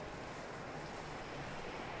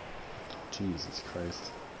 Jesus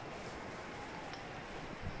Christ.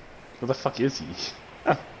 Where the fuck is he?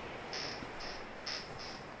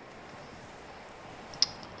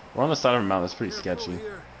 We're on the side of a mountain, that's pretty Careful sketchy.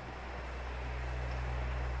 here.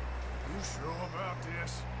 You sure about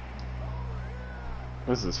this?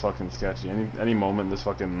 This is fucking sketchy. Any moment this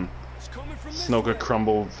fucking It's coming from this snow could way.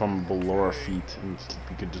 crumble from below our feet and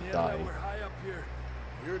we could just Yeah, die. we're high up here.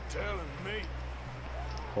 You're telling me.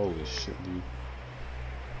 Holy shit, dude.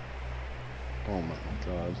 Oh my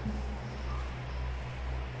god.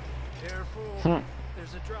 Careful.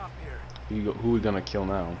 There's a drop here. Who are we gonna kill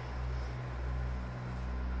now?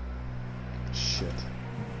 Shit.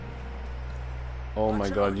 Oh my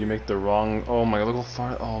Watch god, out. you make the wrong... Oh my god, look how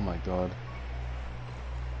far... Oh my god.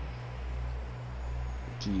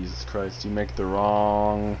 Jesus Christ, you make the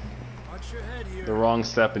wrong... Watch your head here. The wrong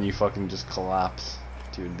step and you fucking just collapse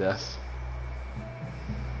to your death.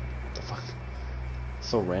 What the fuck?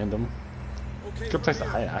 So random. Okay, Good place to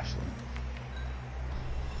from here. hide, actually.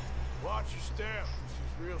 Watch your step. This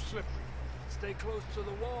is real slippery. Stay close to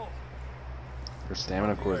the wall. Your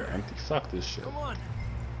stamina core is empty. Fuck this shit. Come on.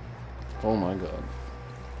 Oh my god.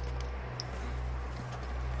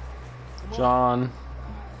 Come on. John.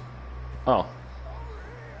 Oh,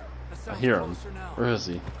 That I sounds hear him. closer now. Where is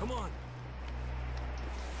he? Come on.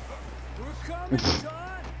 We're coming,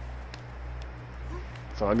 John.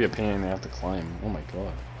 So that'd be a pain in the ass to climb. Oh my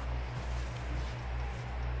god.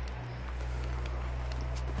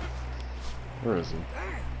 Where is he?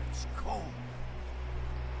 Damn, it's cold.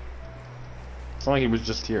 It's not like he was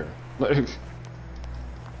just here. Like,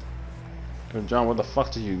 John, where the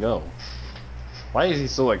fuck did you go? Why is he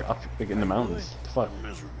still like up like in the mountains? The fuck?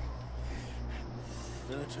 Miserable.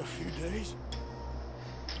 That's a few days.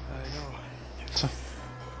 I know.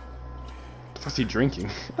 The fuck's he drinking?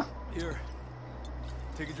 Here.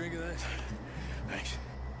 Take a drink of that. Thanks.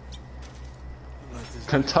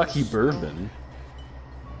 Kentucky bourbon.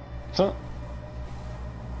 Huh?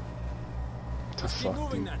 The Let's keep fuck,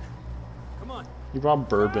 moving dude? then. Come on. You brought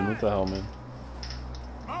bourbon. What the hell, man?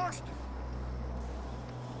 Marston!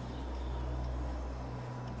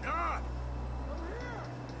 John!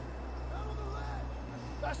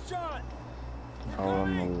 That's John. Out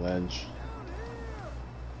on the ledge.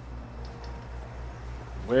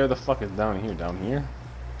 Where the fuck is down here? Down here?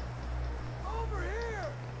 Over here.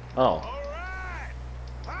 Oh. All right!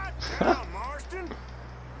 Hot down, Marston!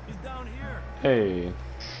 He's down here. Hey.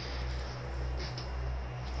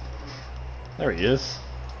 There he is.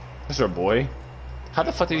 Mr. Boy. How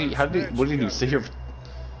the fuck did he, what did he do? Sit here?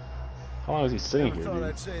 How long was he sitting Never here, thought dude?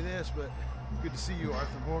 I'd say this, but good to see you,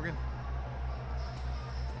 Arthur Morgan.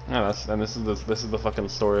 Yeah, and this is the fucking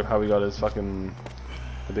story of how he got his fucking,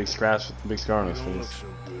 the big scratch, the big scar on his Don't look face. so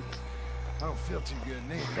good. I don't feel too good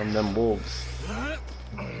neither. From them wolves.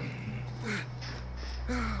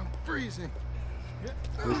 I'm freezing.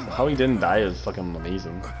 How he didn't die is fucking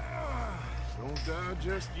amazing. Don't die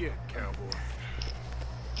just yet, cowboy.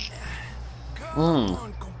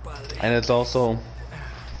 Mm. And it's also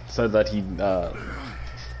said that he,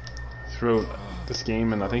 throughout this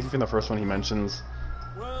game, and I think even the first one he mentions,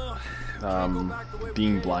 Well, can't go back the way we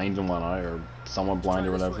being came. blind in one eye or somewhat blind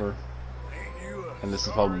or whatever. Ain't you a And this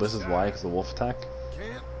is sorry probably why, sight? because the wolf attack.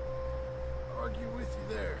 Can't argue with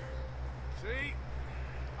you there. See?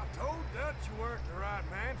 I told Dutch you weren't the right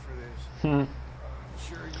man for this. Hmm. I'm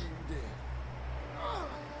sure you did.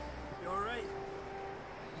 You alright?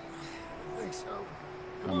 I think so.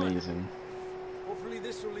 Come on. Amazing. Hopefully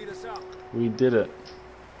this will lead us out. We did it.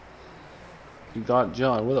 You got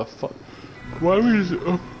John. What the fuck? Why are we?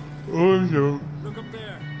 Oh no. Look up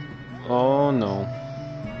there. Oh no.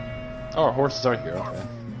 Oh, our horses are here. Okay.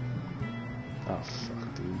 Oh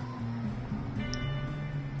fuck, dude.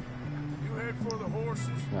 You head for the horses.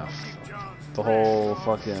 Oh, I'll keep John's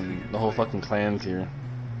the whole fucking clan's here.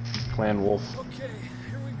 Clan Wolf. Okay,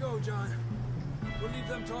 here we go, John. We'll leave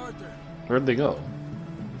them to Arthur. Where'd they go?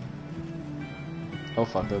 Oh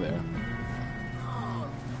fuck, they're there.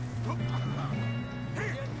 Get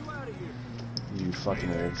you out of here. You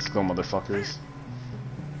fucking old skull motherfuckers.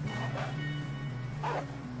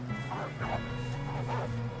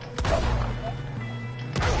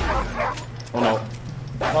 Oh no.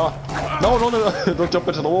 Ah. No, no, no, don't jump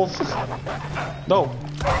into the wolf. No.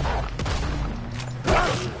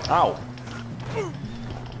 Ow.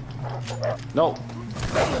 No.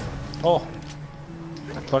 Oh.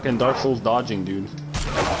 Fucking Dark Souls dodging, dude.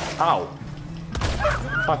 Ow.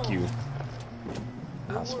 Fuck you.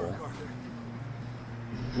 Asshole.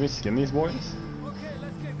 Can we skin these boys? Okay,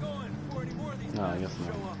 let's get going before any more of these No, I guys guess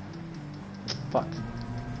not. show up. Fuck.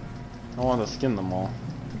 I wanted to skin them all.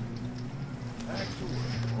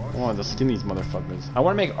 I wanted to skin these motherfuckers. I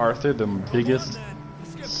want to make Arthur the biggest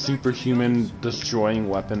superhuman destroying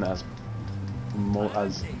weapon as I don't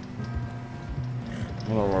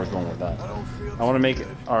know where I was going with that. I want to make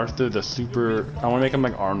Arthur the super. I want to make him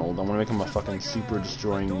like Arnold. I want to make him a fucking super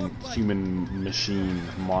destroying human machine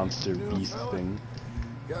monster beast thing.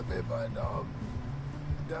 Got bit by a dog.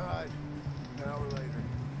 Died. An hour later.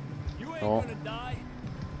 You ain't Oh. gonna die.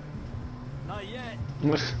 Not yet.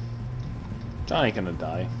 John ain't gonna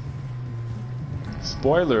die.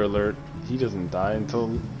 Spoiler alert, he doesn't die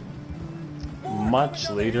until much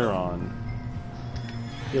later on.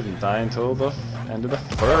 He doesn't die until the end of the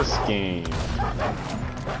first game.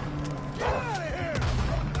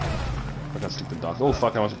 Fucking stupid dog. Oh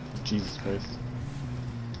fuck, I was. Jesus Christ.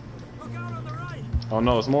 Look out on the right. Oh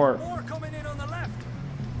no, it's more. More coming in on the left.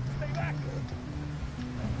 Stay back.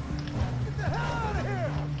 Get the hell out of here.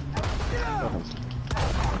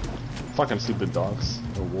 Fucking stupid dogs.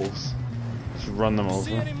 Or wolves. Just run them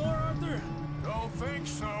See over. any more, Arthur? Don't think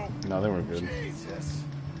so. No, they were good. Jesus.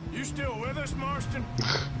 You still with us, Marston?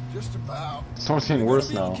 Just about. Storm's getting worse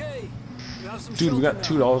You're gonna now. be okay. You have some Dude, we got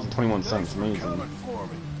shelter now. $2.21. Thanks for Amazing. coming for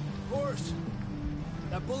me. Of course.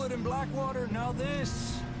 That bullet in Blackwater, now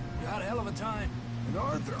this. You had a hell of a time. And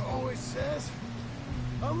Arthur always says,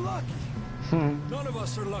 I'm lucky. None of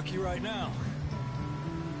us are lucky right now.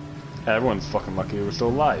 Everyone's fucking lucky we're still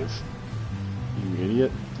alive. You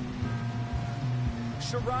idiot.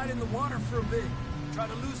 Should ride in the water for a bit. Try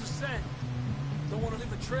to lose a scent. Don't want to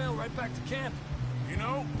leave a trail right back to camp. You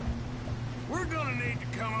know, we're gonna need to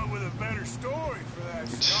come up with a better story for that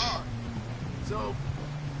star. So,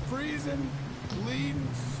 freezing, bleeding,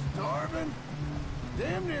 starving,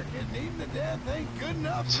 damn near getting eaten to death ain't good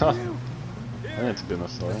enough for you. I think it's a good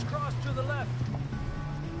enough story. Let's cross to the left.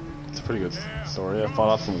 It's a pretty good story. I fought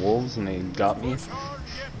off some wolves and they got me. Push hard to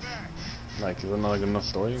get back. Like, is that not a good enough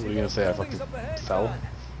story? What are you gonna say? I fucking Buildings up ahead, fell? John.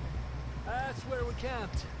 That's where we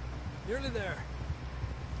camped. Nearly there.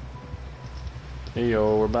 Hey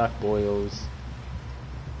yo, we're back, boyos.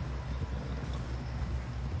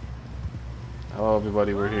 Hello,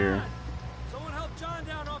 everybody, we're here. Someone help John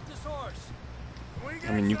down off this horse. We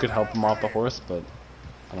I mean, you could help him off the horse, but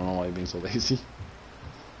I don't know why you're being so lazy.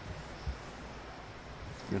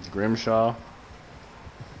 It's Grimshaw.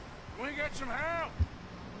 We get some help.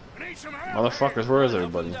 I need some help. Motherfuckers, where is Up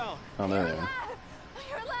and everybody? down. Oh, there they are.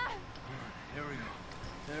 You're alive. Here we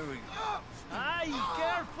go. There we go. Ay,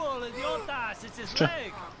 careful, idiotas. It's his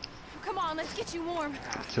leg. Come on, let's get you warm.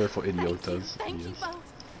 Careful, idiotas. Thank you Yes.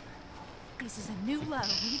 both. This is a new low,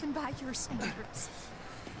 even by your standards.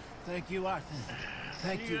 Thank you, Arthur.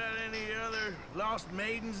 Thank You you. got any other lost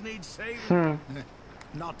maidens need saving?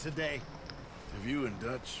 Not today. Have you and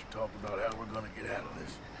Dutch talked about how we're gonna get out of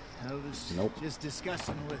this? I was Nope. just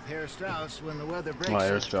discussing with Herr Strauss when the weather breaks. Oh,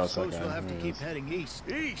 Herr I Strauss, suppose okay, we'll have to there he keep is. heading east.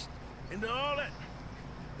 East into all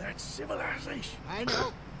that civilization. I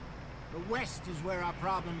know. The west is where our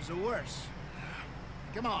problems are worse.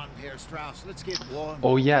 Come on, Herr Strauss, let's get warm.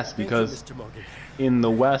 Oh yes, because Mr. Morgan. in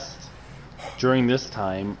the West, during this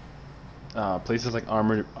time, places like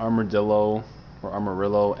Armadillo or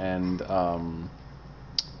Amarillo and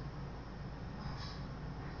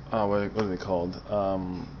what are they called?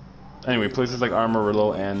 Anyway, places like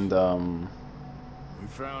Amarillo and We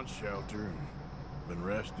found shelter and been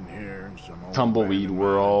resting here in some old Tumbleweed abandoned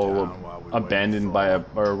were mining all town while we abandoned waited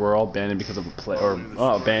by for or were all abandoned because of a plague, or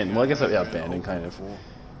abandoned. Well, I guess yeah, abandoned kind of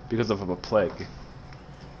because of a plague.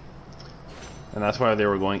 And that's why they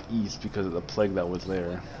were going east, because of the plague that was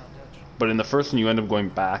there. But in the first one, you end up going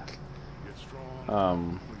back.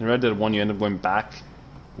 In Red Dead 1, you end up going back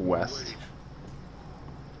west.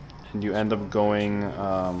 And you end up going,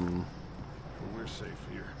 We're safe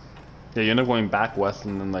here. yeah, you end up going back west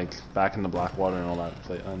and then, like, back into Blackwater and all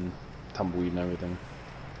that, and Tumbleweed and everything.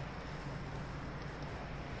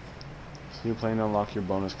 So you're playing to unlock your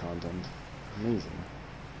bonus content. Amazing.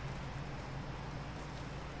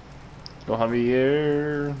 Go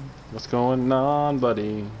Javier. What's going on,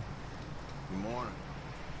 buddy? Good morning.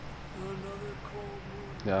 Another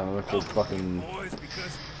cold Yeah, look at fucking Boys,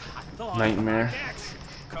 because I thought nightmare. of my action.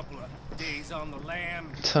 A couple of days on the lam,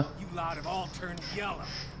 you lot have all turned yellow.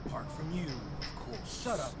 Apart from you, of course.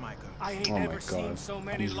 Shut up, Micah. I ain't Oh my never seen God. so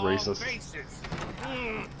many He's long racist. faces.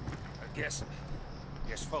 I guess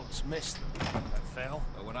folks miss them. I fell,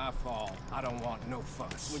 but when I fall, I don't want no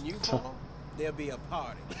fuss. When you fall, there'll be a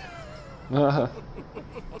party.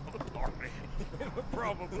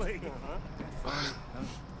 Probably. Funny, huh?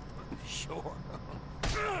 Sure.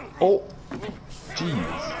 Oh, jeez.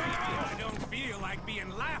 I don't feel like being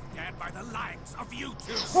laughed at by the likes of you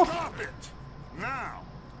two. Stop it! Now!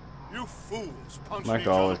 You fools punching Mike each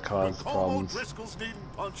always other. causes Como problems. Driscoll's needing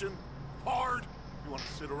punching hard. You want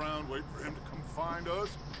to sit around waiting for him to come find us?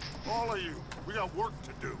 All of you, we got work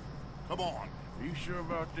to do. Come on. Are you sure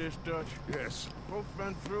about this, Dutch? Yes. Both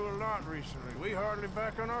been through a lot recently. We hardly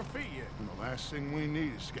back on our feet yet. The last thing we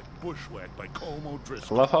need is to get bushwhacked by Como I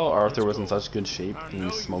Driscoll. love how Arthur was Let's in go. such good shape I and know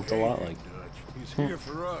he you smoked a hate lot. him, Like, Dutch. He's here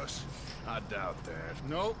for us. I doubt that.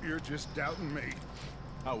 Nope, you're just doubting me.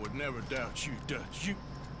 I would never doubt you, Dutch. You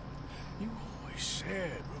always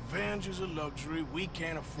said revenge is a luxury we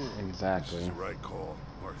can't afford. This exactly. is the right call,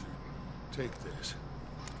 Arthur. Take this.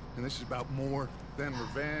 And this is about more than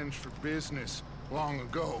revenge for business. Long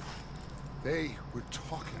ago, they were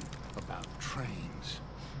talking about trains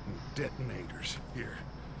and detonators here.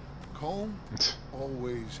 Colm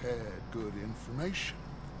always had good information.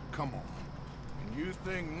 Come on. And you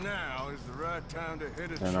think now is the right time to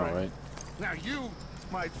hit a I train? know, right? Now you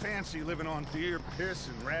might fancy living on deer piss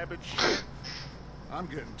and rabbit shit. I'm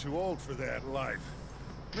getting too old for that life.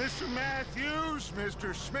 Mr. Matthews,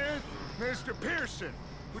 Mr. Smith, Mr. Pearson,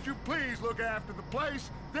 would you please look after the place?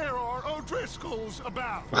 There are O'Driscolls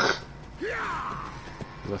about. Yeah!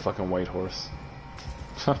 The fucking white horse.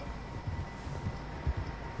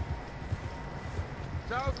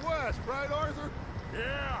 Southwest, right, Arthur?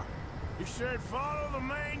 Yeah. He said follow the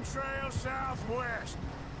main trail southwest.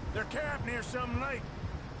 They're camped near some lake.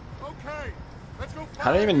 Okay, let's go.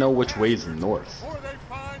 How do you even know which way is north? Before they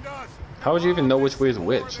find us. How would you even know which way is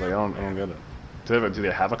which? Like, I don't get it. Do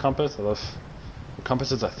they have a compass? A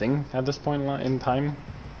compass is a thing at this point in time?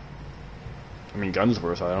 I mean, guns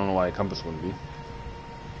were, so I don't know why a compass wouldn't be.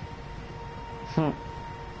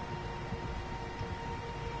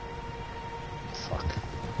 Fuck.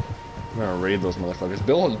 I'm gonna raid those motherfuckers.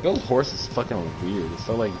 Bill's horse is fucking weird. It's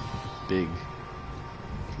so, like, big.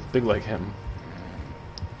 It's big like him.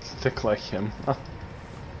 It's thick like him.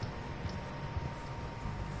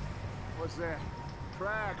 What's that?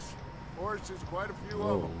 Tracks. Horses, quite a few of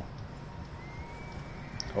Oh. them.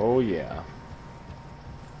 Oh, yeah.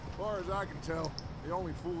 As far as I can tell, the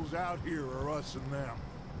only fools out here are us and them.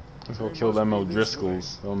 Let's go They kill must them be this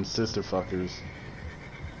O'Driscolls, them sister fuckers.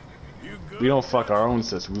 You good? We don't fuck our own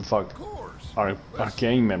sisters, we fuck Of course. our Listen,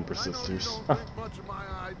 gang member I know sisters. you don't think much of my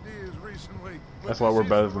ideas recently, but That's why this we're is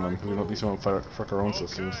better the than them, right because we don't, at least we don't fuck our own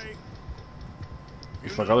sisters. Okay. We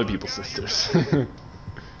You fuck know other I people's got your sisters. back.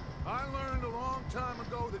 I learned a long time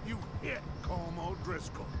ago that you hit Colm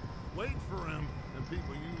O'Driscoll. Wait for him, and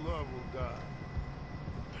people you love will die.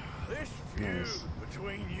 This feud Nice.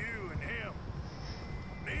 between you and him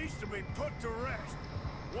needs to be put to rest,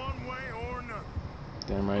 one way or another.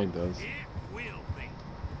 Damn right it does. It will be.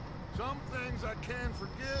 Some things I can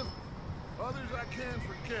forgive, others I can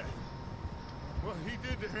forget. What he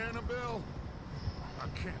did to Annabelle, I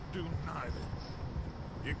can't do neither.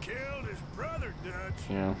 You killed his brother, Dutch.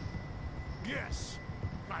 Yeah. Yes,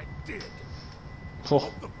 I did. Oh,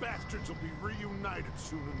 Hope the bastards will be reunited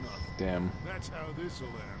soon enough. damn. That's how this'll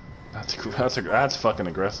end. That's fucking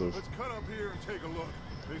aggressive. Let's cut up here and take a look.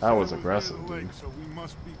 They That said was it aggressive, near the lake, dude. so we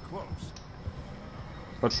must be close.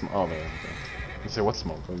 What's smoke? Oh, there. Okay. You say what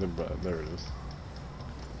smoke? Oh, there it is.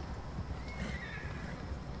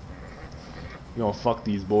 You gonna fuck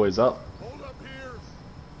these boys up? Hold up here.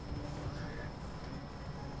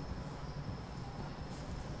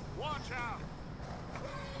 Watch out.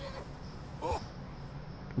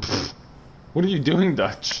 What are you doing,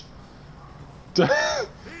 Dutch? Easy.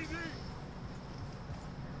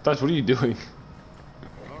 Dutch, what are you doing?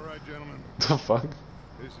 All right, gentlemen. The fuck?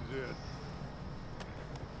 This is it.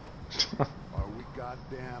 Are we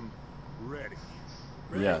goddamn ready?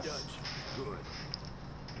 Ready, Yes. Dutch. Good.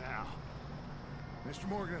 Now, Mr.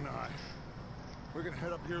 Morgan and I, we're gonna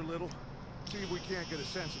head up here a little, see if we can't get a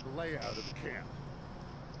sense of the layout of the camp.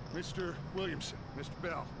 Mr. Williamson, Mr.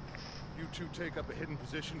 Bell, you two take up a hidden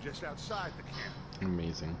position just outside the camp.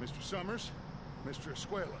 Amazing. Mr. Summers, Mr.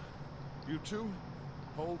 Escuela, you two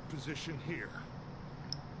hold position here.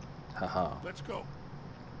 Haha. Let's go.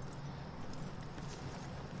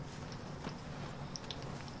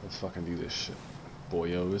 Let's fucking do this shit,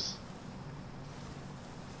 boyos.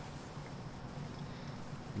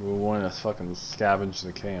 We're wanting to fucking scavenge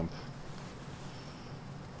the camp.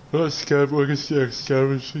 Not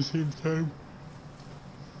scavenge the same time.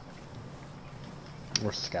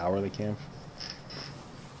 Or scour the camp.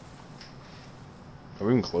 Are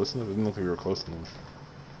we even close enough? It didn't look like we were close enough.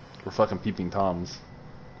 We're fucking peeping toms.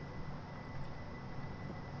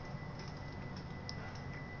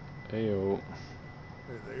 Ayo.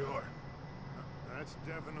 There they are. That's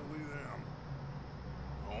definitely them.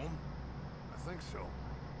 Home? I think so.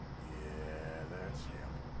 Yeah, that's him.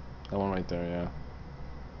 That one right there, yeah.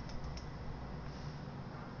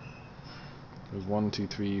 There's 1, 2,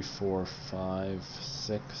 3, 4, 5,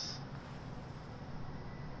 6.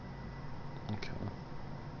 Okay.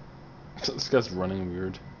 This guy's running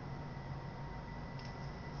weird.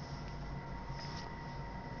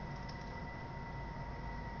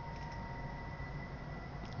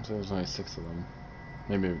 So there's only 6 of them.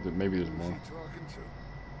 Maybe there's more. Who's he talking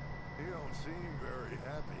to? He don't seem very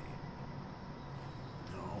happy.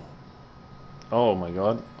 No. Oh my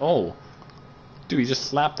god. Oh! Dude, he just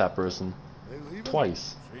slapped that person. They leaving?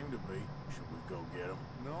 Twice. Seem to be. Should we go get them?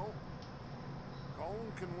 No.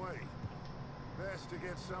 Colin can wait. Best to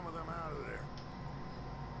get some of them out of there.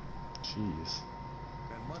 Jeez.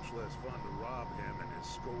 And much less fun to rob him and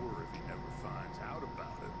his score if he never finds out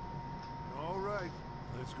about it. All right.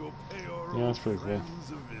 Let's go pay our Yeah, old that's pretty cool.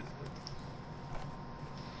 friends a visit.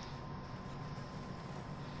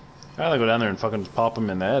 I'd rather go down there and fucking just pop him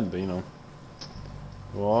in the head, but you know.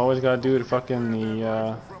 We'll always gotta do it fucking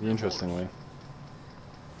the interesting way.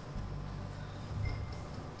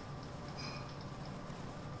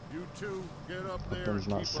 You two get up there. Weapon's and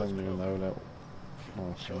not keep us sending covered. loud out.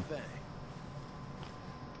 Okay. Sure thing.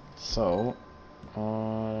 So,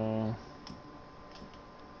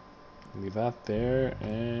 leave that there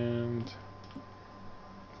and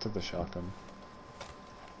took the shotgun.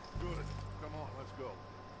 Good. Come on, let's go.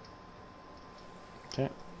 Okay.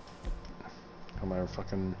 Got my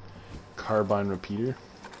fucking carbine repeater.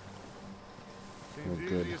 Seems Oh,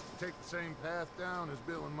 good. easiest to take the same path down as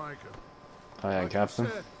Bill and Micah. Aye, aye, Like Captain.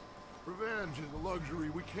 you said, revenge is a luxury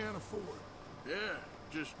we can't afford. Yeah,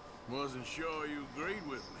 just wasn't sure you agreed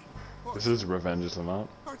with me. This is revenge, is it not?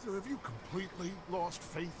 Arthur, have you completely lost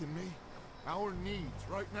faith in me? Our needs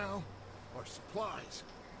right now are supplies,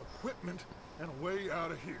 equipment, and a way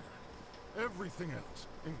out of here. Everything else,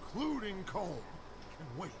 including Colm, can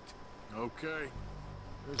wait. Okay.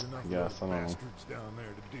 There's enough Yes, little I know. bastards down there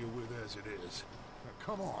to deal with as it is. Now,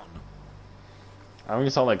 come on. I only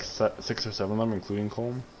saw like 6 or 7 of them, including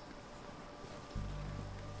Colm.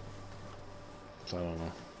 So I don't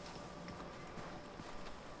know.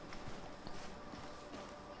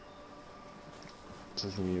 This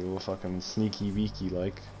is gonna be a little fucking sneaky weaky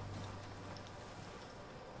like.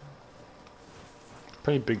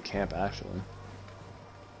 Pretty big camp actually.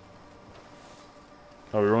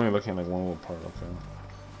 Oh, we were only looking at like one little part, okay.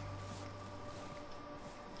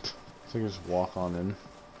 So we just walk on in.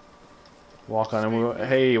 Walk on in, we'll go,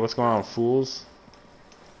 hey, what's going on, fools?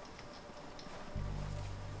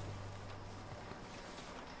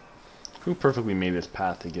 Who perfectly made this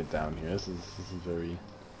path to get down here? This is very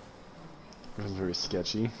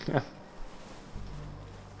sketchy.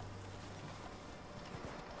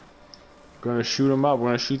 Gonna shoot them up. We're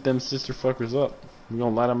gonna shoot them sister fuckers up. We're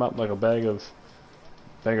gonna light them up like a bag of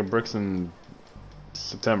bricks in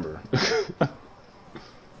September. I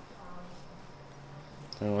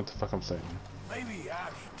don't know what the fuck I'm saying. Maybe I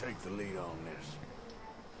should take the lead on this.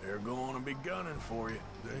 They're going to be gunning for you.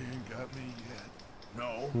 They ain't got me yet.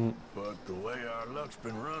 No, but the way our luck's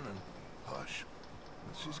been running. Hush.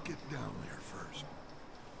 Let's just get down there first.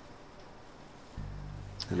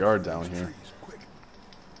 We are down These here. trees, quick.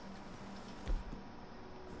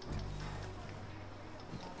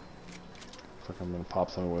 Fuck, I'm gonna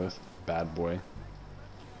pop something with bad boy.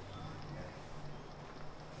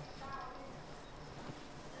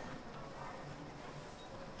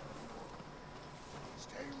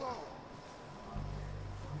 Stay low.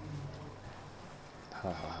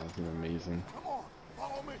 Haha, that's been amazing. Come on,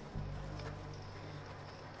 follow me.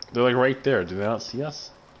 They're like right there. Do they not see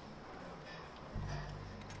us?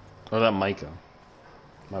 Or that Micah.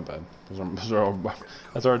 My bad.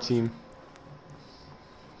 That's our team.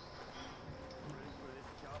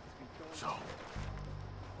 So,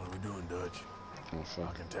 what are we doing, Dutch? Oh, fuck.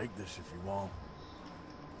 I can take this if you want.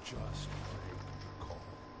 Just make the call.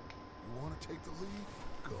 You want to take the lead?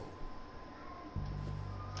 Go.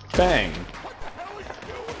 Bang! What the hell are you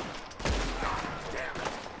doing? Damn it!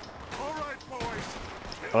 All right, boys.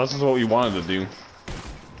 Oh, this is what we wanted to do.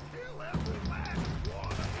 Kill every last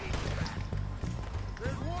one of these.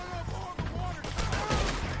 There's one up on the water tower.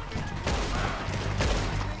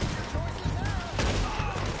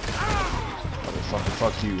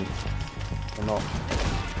 Fuck you. Or not.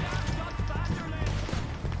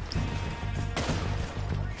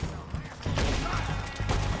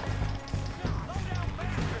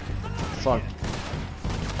 Fuck.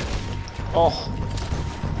 Oh.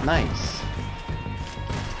 Nice.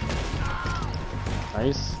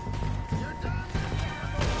 Nice.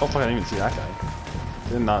 Oh fuck, I didn't even see that guy.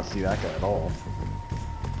 Did not see that guy at all.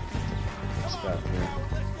 What's that here?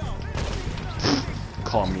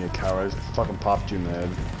 Call me a coward. I fucking popped you in the head.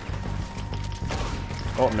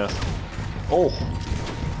 Oh, missed. Oh.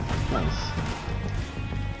 Nice.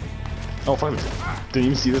 Oh fuck. Didn't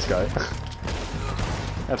even see this guy.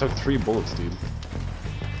 I took 3 bullets, dude.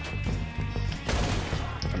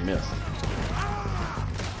 I missed.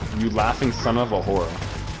 You laughing son of a whore.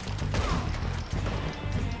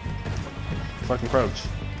 Fucking crouch.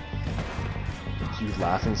 You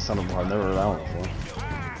laughing son of a whore. I've never heard that one before.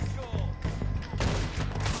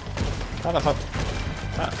 How the fuck?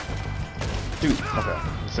 Dude, okay.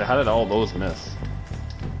 So how did all those miss?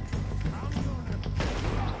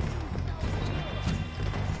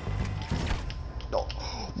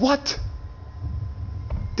 What?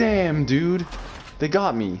 Damn, dude. They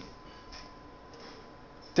got me.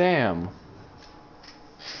 Damn.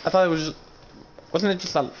 I thought it was just... Wasn't it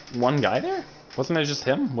just that one guy there? Wasn't it just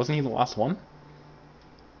him? Wasn't he the last one?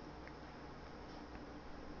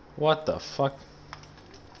 What the fuck?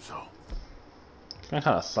 So, That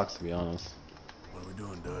kinda sucks, to be honest. what are we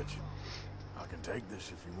doing, Dutch? I can take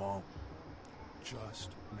this if you want. Just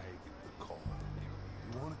make the call.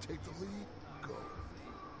 You want to take the lead? Go.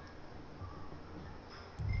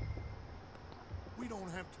 We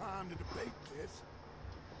don't have time to debate this.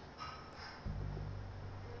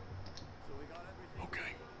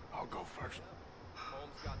 Okay, I'll go first.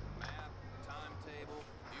 Holmes got the map, timetable,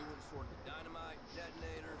 you would sort the dynamite,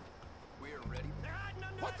 detonator. We're ready.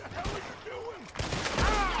 What the hell are you doing?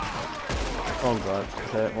 Oh god.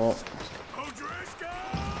 Okay, well...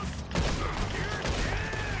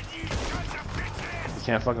 You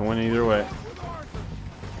can't fucking win either way.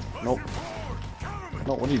 Nope.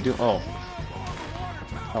 No, what are you doing? Oh.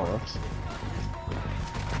 That works.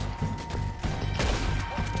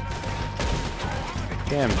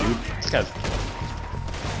 Damn, dude. This guy's...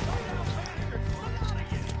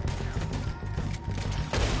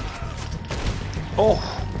 Oh!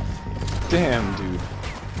 Damn, dude.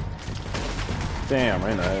 Damn,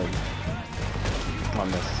 right in the head. Come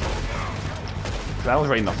on, miss. That was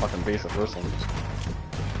right in the fucking face, the first one.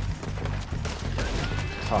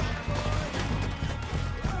 Tough.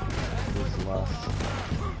 Where's the last?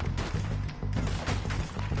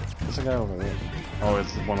 There's a guy over there. Oh,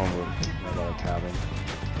 it's one over by the cabin.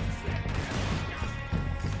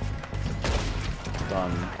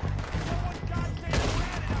 Done.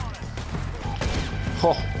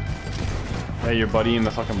 Oh! Hey, your buddy in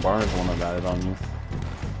the fucking barn is the one that batted on you.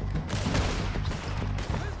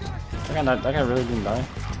 That guy really didn't die?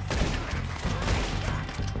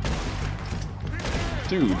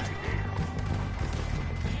 Dude.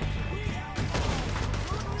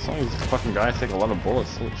 Some of these fucking guys take a lot of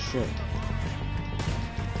bullets, holy shit.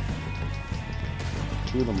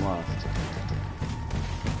 2 of them left.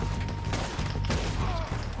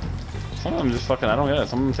 Some of them just fucking, I don't get it.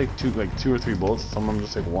 Some of them take 2 or 3 bullets, some of them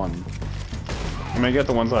just take 1. I mean, I get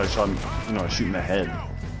the ones that I shot, you know, shoot in the head.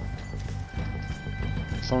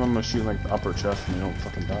 Some of them are shooting like the upper chest and they don't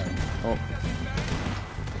fucking die. Oh.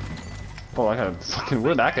 Oh, I got fucking,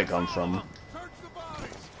 where did that guy come from?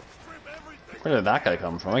 Where did that guy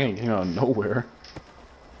come from? I came out of nowhere.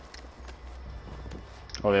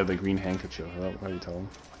 Oh, they have the green handkerchief. What do you tell them?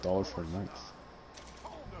 $1 for nice.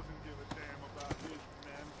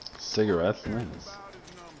 Cigarettes, nice.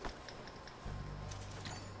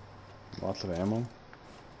 Lots of ammo.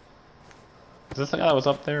 Is this the guy that was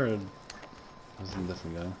up there, or was it a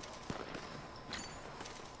different guy?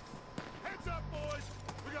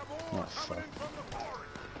 Oh, fuck.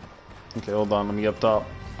 Okay, hold on, let me get up top.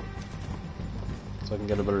 So I can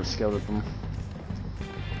get a better scout at them.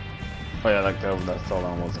 Oh yeah, that guy that fell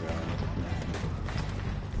down was the guy.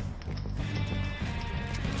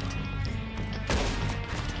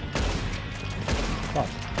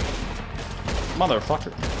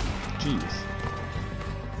 Motherfucker. Jeez.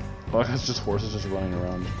 Well, it's just horses just running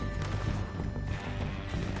around.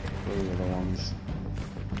 Where are the other ones?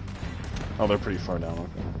 Oh, they're pretty far down.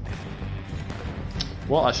 Okay.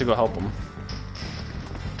 Well, I should go help them.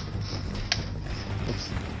 Oops.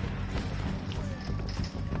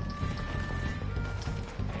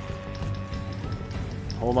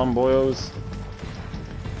 Hold on, boyos.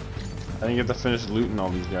 I didn't get to finish looting all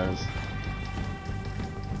these guys.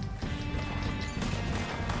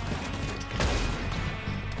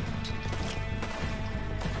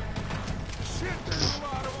 Shit, there's a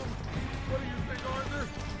lot of them. What do you think, Arthur?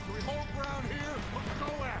 Can we hold ground here or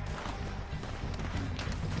go after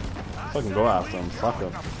them? Fucking go after them. Fuck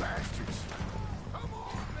them. Bastards. Come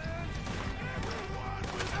on, man. Everyone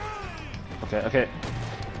with me. Okay, okay.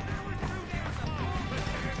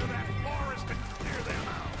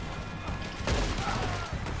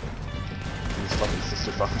 These fucking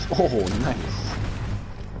sister fuckers. Oh, nice.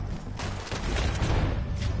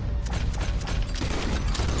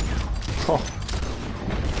 Oh,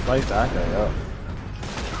 light that guy up.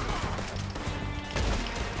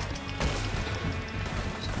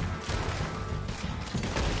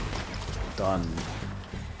 Done.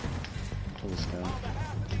 Kill this guy.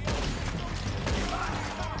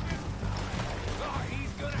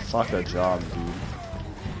 Fuck that job, dude.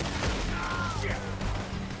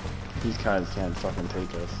 These guys can't fucking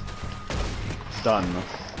take us. It's done.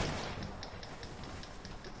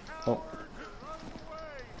 Oh.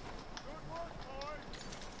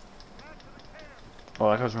 Oh,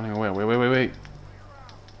 that guy's running away. Wait, wait, wait, wait.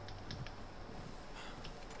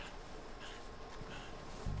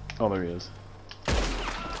 Oh, there he is.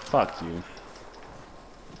 Fuck you.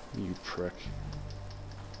 You prick.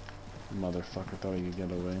 Motherfucker thought he could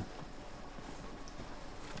get away.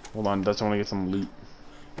 Hold on, Dutch, I want to get some loot.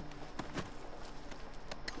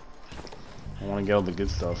 I want to get all the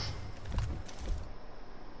good stuff.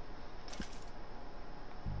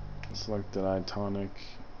 Select the eye tonic.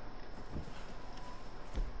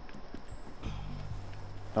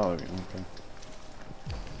 Oh, okay.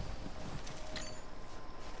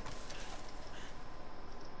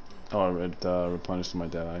 Oh, it replenished my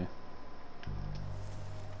dead eye.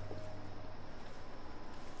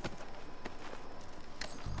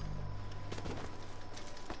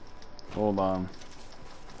 Hold on.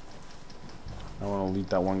 I want to loot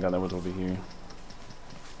that one guy that was over here.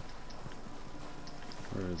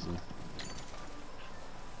 Where is he?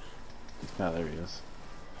 Ah, there he is.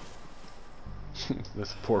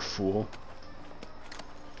 This poor fool.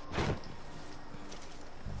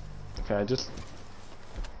 Okay, I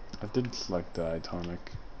did select the eye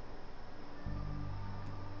tonic.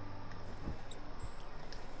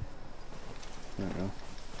 There we go.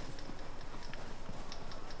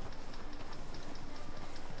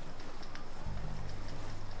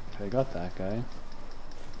 Okay, I got that guy.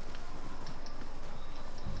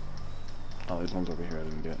 Oh, there's ones over here I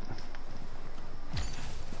didn't get.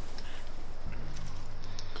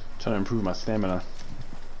 Trying to improve my stamina.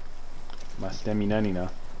 My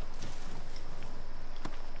stamina.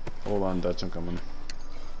 Hold on, Dutch, I'm coming.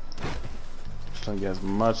 Just trying to get as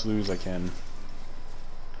much loot as I can.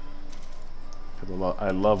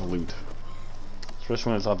 I love loot.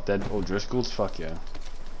 Especially when it's off dead O'Driscoll's, fuck yeah.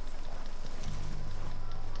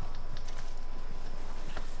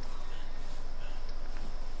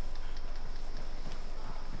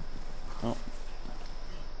 Oh.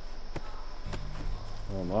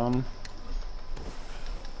 Hold on.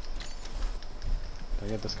 Did I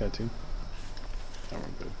get this guy too? No,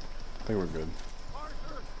 we're good. I think we're good.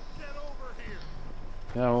 Arthur, get over here.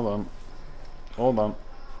 Yeah, hold on. Hold on.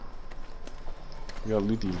 We gotta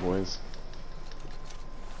loot these boys.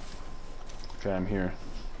 Okay, I'm here.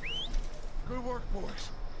 Good work, boys.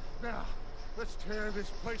 Now, let's tear this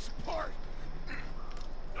place apart.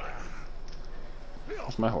 Bill,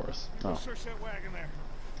 That's my horse. you go Oh. search that wagon there.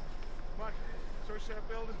 Mike, search that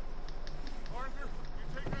building. Arthur, you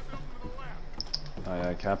take that building to the left. Aye,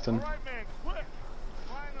 aye, Captain. All right, man, quick.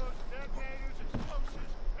 Find those detonators,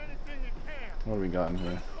 explosives, anything you can. What do we got in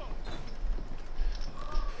here?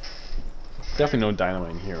 Definitely no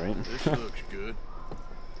dynamite in here, right? This looks good.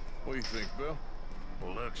 What do you think, Bill?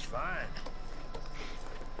 Well, looks fine.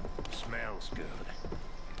 Smells good.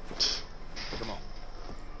 Come on.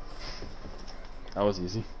 That was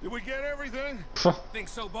easy. Did we get everything? Think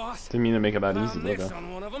so, boss? Didn't mean to make it that easy, Found did this I?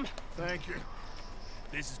 on one of them. Thank you.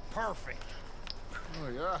 This is perfect. Oh,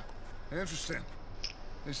 yeah? Interesting.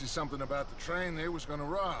 This is something about the train they was gonna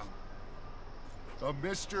rob. A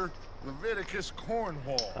Mr. Leviticus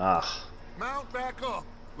Cornwall. Ah, Mount back up.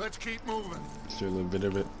 Let's keep moving. Mr.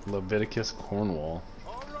 Leviticus Cornwall.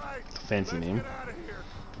 All right. Fancy name. Get out of here.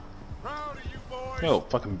 Proud of you boys. Yo,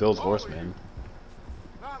 fucking Bill's horse, All of you. man.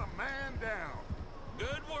 Not a man down.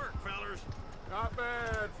 Good work, fellers. Not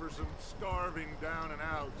bad for some starving down and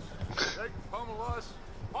outs. They can pummel us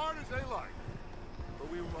hard as they like.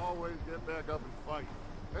 But we will always get back up and fight.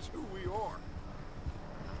 That's who we are.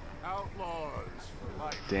 Outlaws for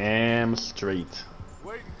life. Damn straight.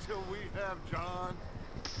 Wait until we have John,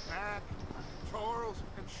 Mac, Charles,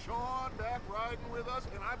 and Sean back riding with us,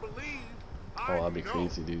 and I believe, Oh, that'd be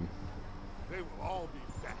crazy, dude. they will all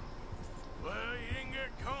be back. Well, you didn't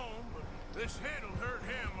get Combe, but this hit'll hurt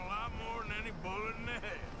him a lot more than any bullet in the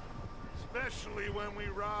head. Especially when we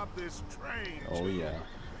rob this train. Oh yeah.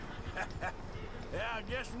 Yeah, I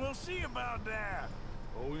guess we'll see about that.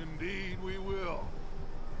 Oh, indeed we will.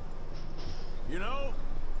 You know,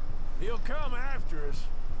 he'll come after us.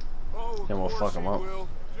 Oh, And we'll of course fuck 'em he up. will,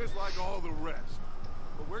 just like all the rest.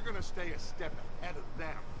 But we're gonna stay a step ahead of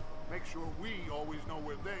them. Make sure we always know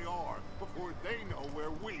where they are before they know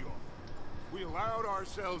where we are. We allowed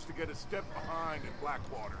ourselves to get a step behind in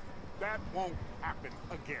Blackwater. That won't happen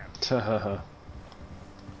again. I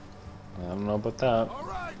don't know about that. All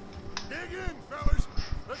right, dig in, fellas.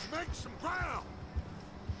 Let's make some ground.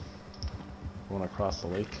 Want to cross the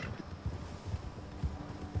lake?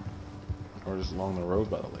 Or just along the road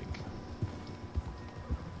by the lake?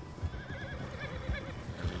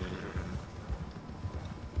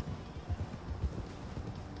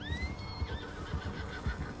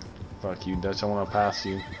 Fuck you, Dutch. I want to pass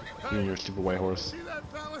you. You and your stupid white horse. See that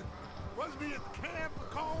fella? Wasn't he at the camp for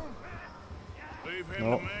Colm? Leave him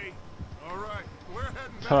Nope. to me. All right, we're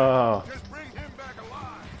heading back. Oh. Just bring him back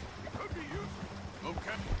alive. He could be useful.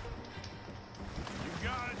 Okay. You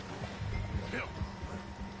got it. Bill.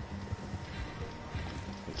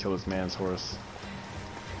 They killed this man's horse.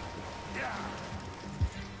 Yeah.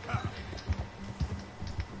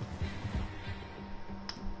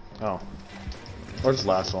 Oh. Or just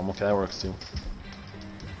lasso him. Okay, that works too.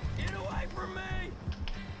 Get away from me!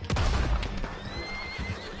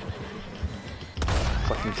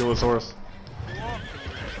 Fucking kill his horse.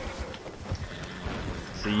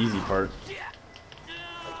 It's the easy part.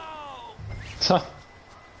 No!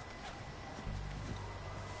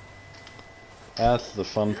 That's the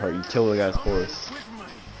fun part. You kill the guy's horse.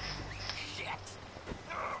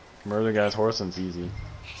 Murder the guy's horse and it's easy.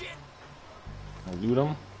 I'll loot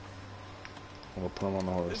him. We'll put him on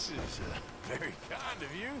the horse. This is very kind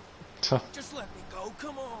of you. Just let me go,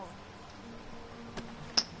 come on.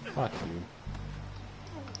 Fuck you.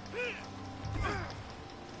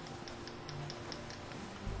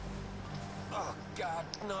 Oh, God,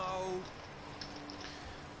 no.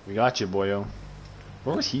 We got you, boyo.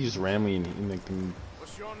 Where was he just randomly in like the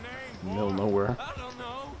What's your name, middle of boy? nowhere? I don't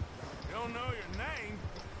know. You don't know your name?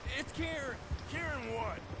 It's Kieran. Kieran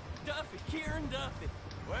what? Duffy, Kieran Duffy.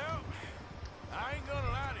 Well, I ain't gonna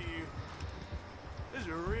lie to you. This is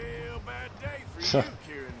a real bad day for you,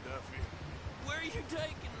 Kieran Duffy. Where are you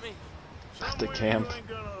taking me? At the Somewhere camp. you ain't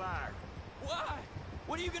gonna like. Why?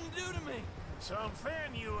 What are you gonna do to me?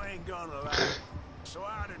 Something you ain't gonna like. So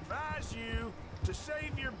I'd advise you to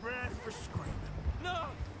save your breath for screaming. No,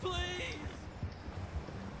 please.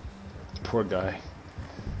 Poor guy.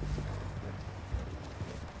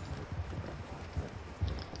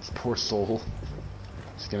 This poor soul.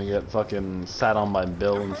 He's gonna get fucking sat on by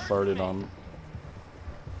Bill and farted on.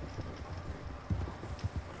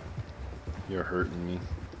 You're hurting me.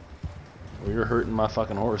 Well, you're hurting my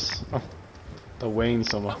fucking horse. The weighing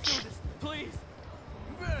so I'll much. do this, please.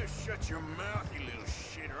 You better shut your mouth, you little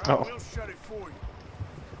shitter. Oh. I will shut it for you.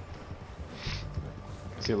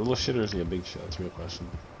 Is he a little shit or is he a big shit? That's a real question.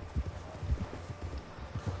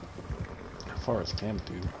 How far is camp,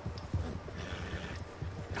 dude?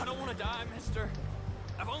 I don't want to die, mister.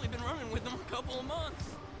 I've only been running with them a couple of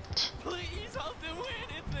months. Please, I'll do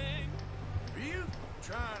anything. Are you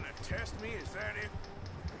trying to test me? Is that it?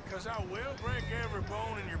 Because I will break every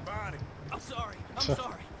bone in your body. I'm sorry. I'm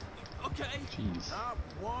sorry. Okay? Jeez. Not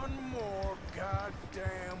one more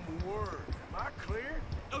goddamn word. Am I clear?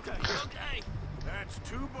 Okay, okay. That's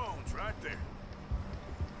 2 bones right there.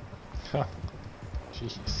 Huh.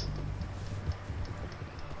 Jeez.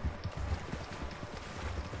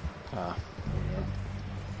 Ah, there we go.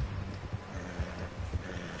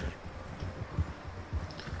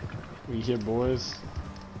 We here, boys.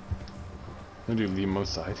 I'm gonna do Limo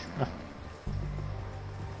side.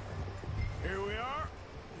 Here we are,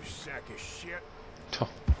 you sack of shit.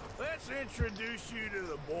 Let's introduce you to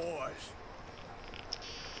the boys.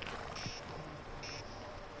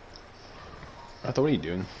 Arthur, what are you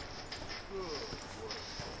doing?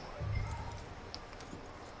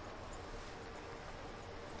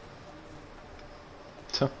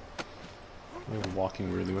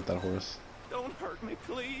 walking weirdly with that horse. Don't hurt me,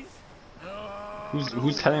 please.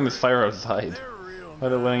 Who's setting this fire outside? Why are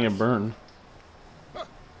they letting it burn? You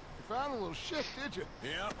found a little shit, did you?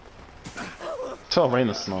 Yep. It's all right in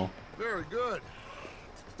the snow. Very good.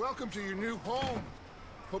 Welcome to your new home.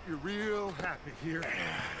 Hope you're real happy here.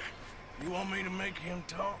 You want me to make him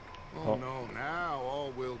talk? Oh, no, now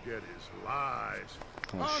all we'll get is lies.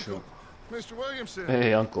 Oh, Uncle, Mr. Williamson.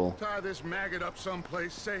 Hey, Uncle. Tie this maggot up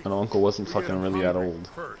someplace safe. And Uncle wasn't We get fucking him really that hungry old.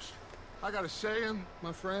 First, I got a saying,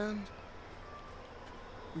 my friend.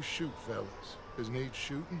 You shoot fellas as need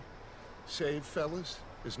shooting, save fellas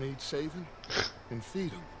as need saving, and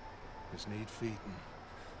feed 'em as need feeding.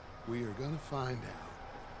 We are gonna find out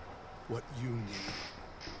what you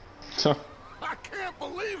need. I can't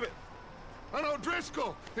believe it! An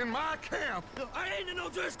O'Driscoll in my camp! I ain't an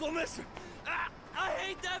O'Driscoll, mister! I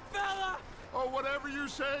hate that fella! Oh, whatever you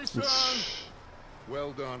say, son.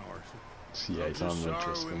 Well done, Arthur. Yeah, I'm he's on just the sorry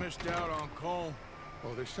we Driscoll. missed out on Colm.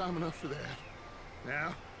 Oh, there's time enough for that.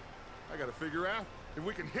 Now, I gotta figure out if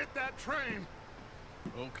we can hit that train.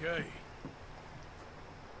 Okay.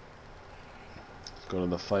 Go to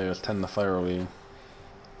the fire. Let's tend the fire over here.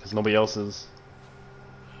 Because nobody else is.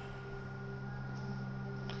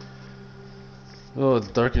 Oh, it's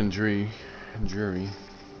dark and dreary.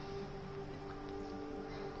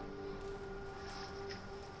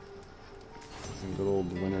 Some good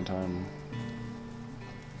old wintertime.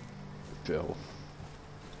 Phil.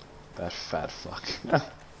 That fat fuck.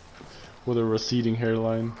 With a receding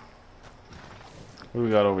hairline. What do we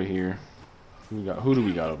got over here? Who do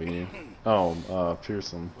we got over here? Oh,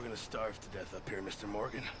 Pearson. We're gonna starve to death up here, Mr.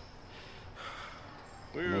 Morgan.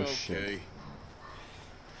 We're No okay. shit.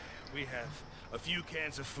 We have a few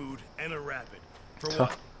cans of food and a rabbit. For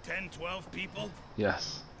what? 10, 12 people?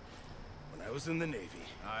 Yes. When I was in the Navy,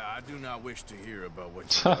 I do not wish to hear about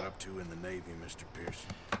what you got up to in the Navy, Mr. Pearson.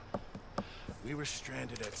 We were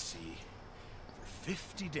stranded at sea for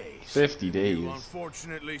 50 days. 50 days. You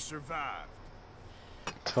unfortunately survived.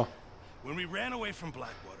 Tuh. When we ran away from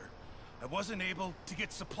Blackwater, I wasn't able to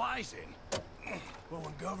get supplies in. Well,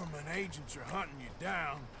 when government agents are hunting you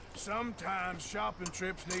down, sometimes shopping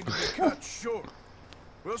trips need to be cut short.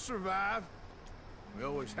 We'll survive. We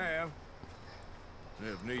always have.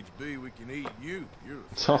 If needs be, we can eat you. You're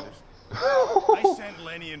the fattest. I sent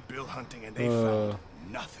Lenny and Bill hunting, and they found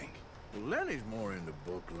nothing. Well, Lenny's more into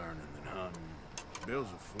book learning than hunting. Bill's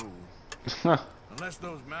a fool. Unless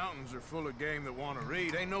those mountains are full of game that want to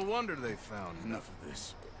read, ain't no wonder they found enough of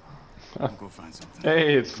this. I'll go find something.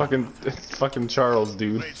 Hey, it's fucking Charles,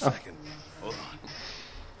 dude. Wait a second. Hold on.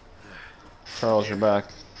 Charles, you're back.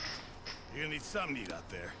 You're gonna need something to eat out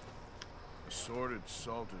there. Assorted,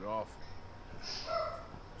 salted off.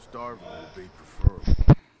 Starving will be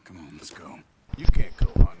preferable. Come on, let's go. You can't go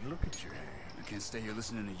hunting. Look at your hand. I can't stay here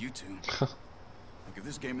listening to you two. Look, if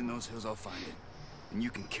there's game in those hills, I'll find it. And you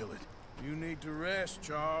can kill it. You need to rest,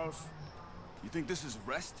 Charles. You think this is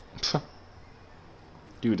rest?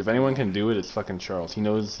 Dude, if anyone can do it, it's fucking Charles. He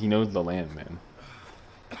knows the land, man.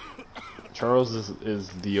 Charles is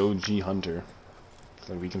the OG hunter. It's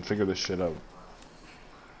like we can figure this shit out.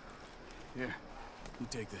 Here, you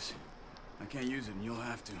take this. I can't use it, and you'll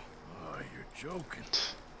have to. Oh, you're joking.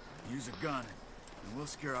 Use a gun, and we'll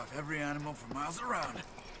scare off every animal for miles around.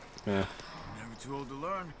 Yeah. Never too old to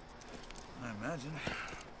learn, I imagine.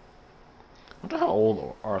 I wonder how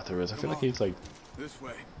old Arthur is. I feel like he's like This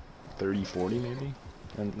way. 30, 40 maybe?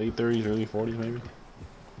 And late 30s, early 40s maybe?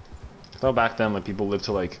 I thought back then like people lived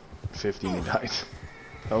to like 50 and they died.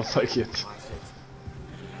 That was like it.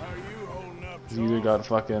 How are you holding up, You either got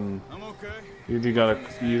fucking... I'm okay. You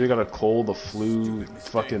either got a cold, a flu,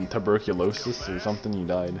 fucking tuberculosis, or something, you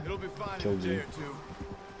died. It'll be fine Killed in a day you. or two.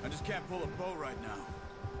 I just can't pull a bow right now.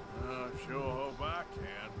 I sure hope I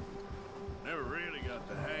can. Never really got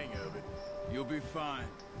the hang of it. You'll be fine.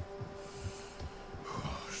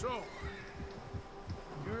 So,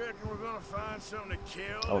 you reckon we're gonna find something to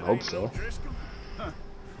kill? I would that hope ain't so. no Driscoll?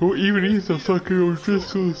 Who even eats the fucking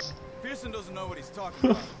O'Driscolls? Pearson doesn't know what he's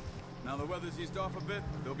talking about. Now the weather's eased off a bit,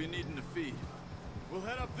 they'll be needing to feed. We'll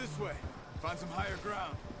head up this way, find some higher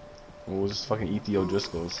ground. We'll just fucking eat the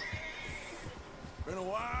O'Driscolls. Been a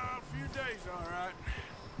wild few days, all right.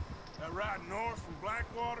 That ride north from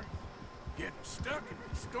Blackwater, getting stuck in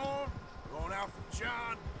the storm, going out for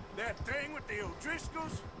John, that thing with the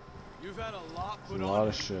O'Driscolls. You've had a lot A put lot on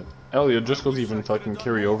of shit. Hell, the O'Driscolls even fucking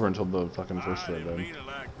carry over until the fucking first I red didn't died. mean it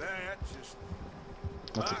like that, just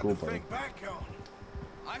That's the time cool to part. think back on.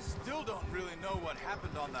 I still don't really know what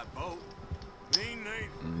happened on that boat. Me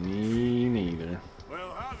neither. Me neither.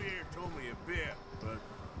 Well, Javier told me a bit, but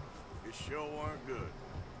it sure weren't good.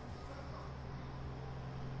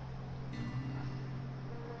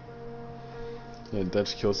 Yeah,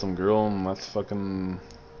 Dutch killed some girl and that's fucking...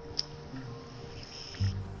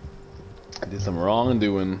 I did some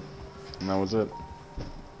wrongdoing. And that was it.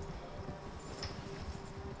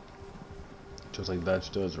 Just like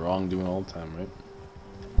Dutch does, wrongdoing all the time, right?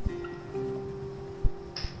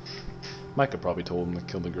 Micah probably told him to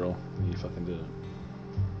kill the girl. He fucking did it.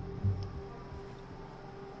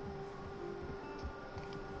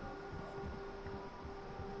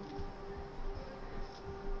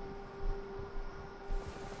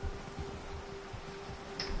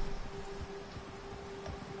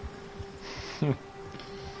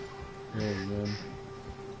 Oh man.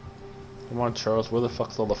 Come on, Charles, where the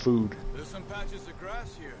fuck's all the food? There's some patches of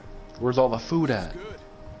grass here. Where's all the food at? Good.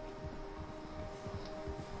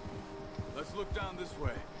 Let's look down this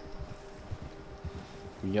way.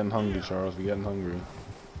 We getting hungry, Charles. We getting hungry.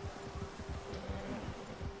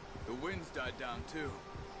 The wind's died down too.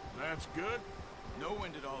 That's good. No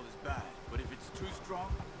wind at all is bad, but if it's too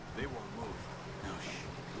strong, they won't move. Now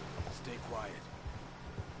shh. Stay quiet.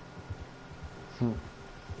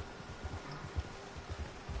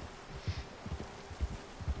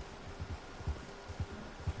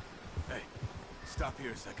 Hey, stop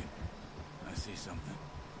here a second. I see something.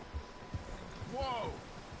 Whoa!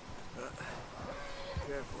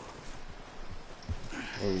 Careful.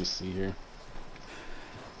 What do we see here?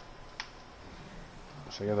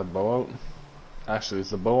 Should I get the bow out? Actually, is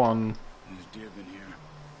the bow on? There's deer been here.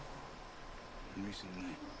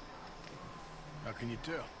 Recently. How can you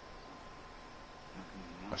tell?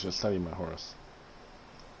 I should study my horse.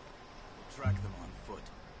 We'll track them on foot.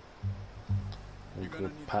 We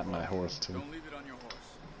could pat my horse too. Don't leave it on your horse.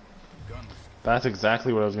 Guns. That's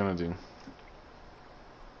exactly what I was gonna do.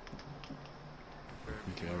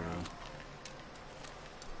 Okay,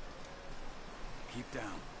 Keep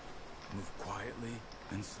down. Move quietly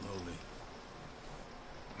and slowly.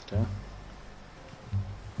 okay. You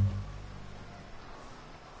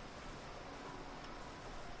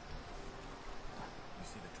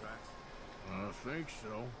see the tracks? I think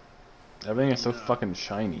so. Everything is so fucking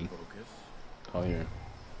shiny. Focus. Oh, here.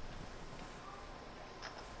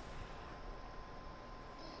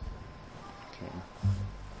 Okay.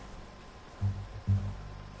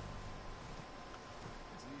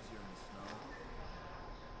 It's easier in the snow.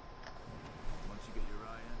 Once you get your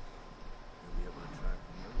eye in, you'll be able to track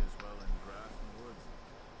nearly as well in grass and woods.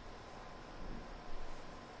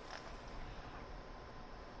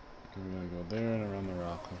 We gotta go there and around the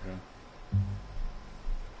rock, okay.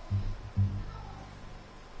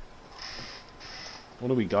 What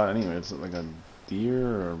do we got anyway? Is it like a deer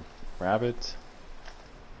or rabbit?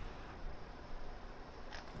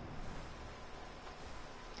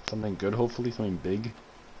 Something good, hopefully? Something big?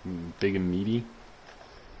 Big and meaty?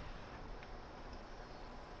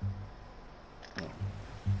 Oh.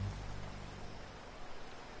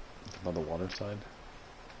 On the water side?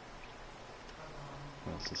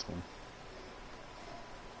 What's this one?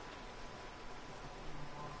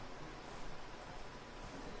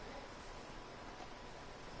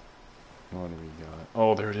 What do we got?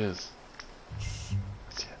 Oh, there it is.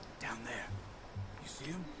 That's it. Down there. You see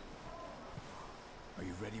him? Are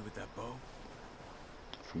you ready with that bow?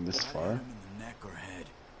 From this Try to far? hit him in the neck or head.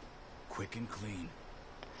 Quick and clean.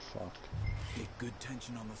 Fuck. Get good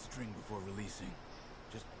tension on the string before releasing.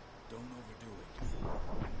 Just don't overdo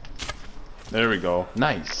it. There we go.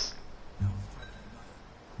 Nice. Now let's try for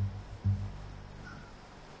another.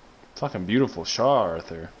 Fucking beautiful shot,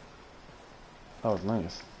 Arthur. That was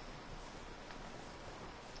nice.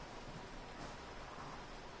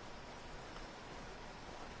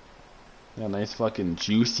 Yeah, nice fucking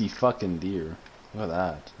juicy fucking deer. Look at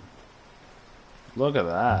that. Look at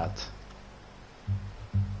that.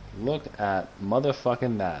 Look at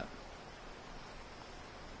motherfucking that.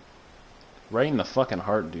 Right in the fucking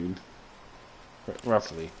heart, dude.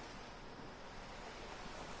 Roughly.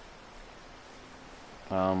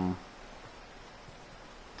 Can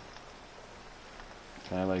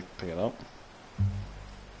I like pick it up?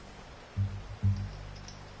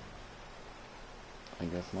 I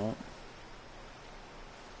guess not.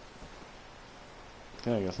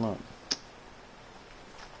 Yeah, I guess not.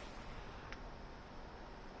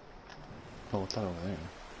 Oh, what's that over there?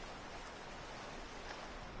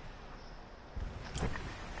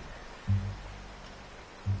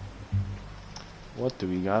 What do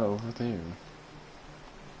we got over there?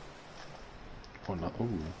 Oh no! Ooh,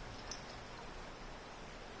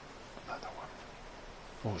 another one.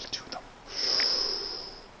 Oh, it's two of them.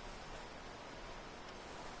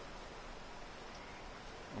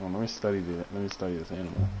 Oh, let me study this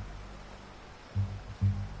animal.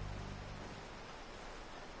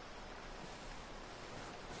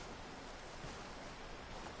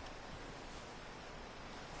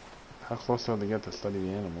 How close do I have to get to study the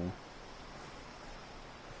animal?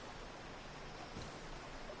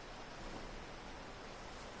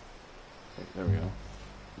 Okay, there we go.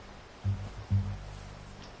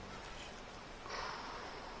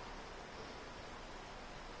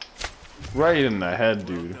 Right in the head,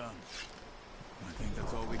 dude. Well done. I think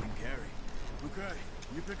that's all we can carry. Okay,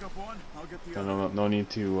 you pick up one, I'll get the other. No need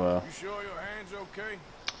to, You sure your hand's okay?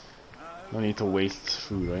 no need to waste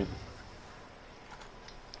food, right?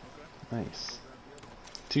 Nice.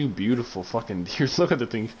 Two beautiful fucking deers. Look at the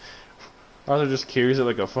thing. Arthur just carries it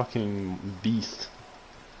like a fucking beast.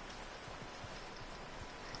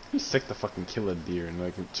 He's sick to fucking kill a deer and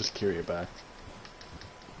like just carry it back.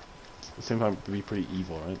 At the same time, it'd be pretty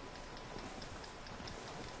evil, right?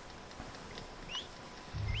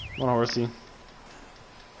 Come on, horsey.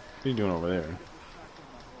 What are you doing over there?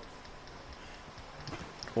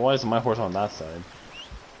 Why is my horse on that side?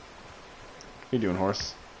 What are you doing,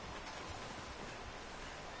 horse?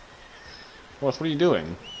 Horse, what are you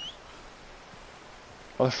doing?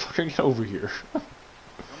 Motherfucker, get over here.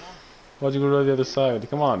 Why'd you go to the other side?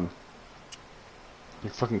 Come on.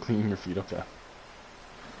 You're fucking cleaning your feet, okay.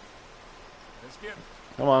 Let's get.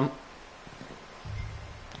 Come on.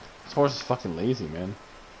 This horse is fucking lazy, man.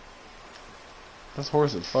 This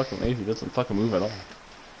horse is fucking lazy. He doesn't fucking move at all.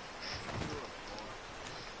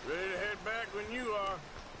 Ready to head back when you are.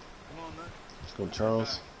 Come on, then. Let's go,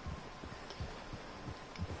 Charles.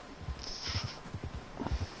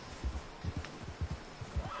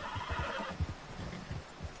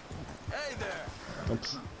 Hey there!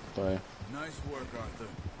 Oops. Sorry. Nice work, Arthur.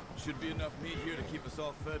 Should be enough meat here to keep us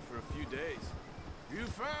all fed for a few days. You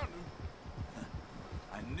found him.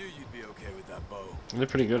 I knew you'd be okay with that bow. They're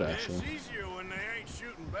pretty good, It's actually. easier when they ain't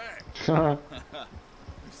shooting back.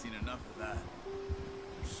 We've seen enough of that.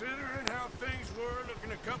 Considering how things were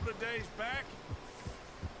looking a couple of days back,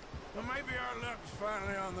 well, maybe our luck's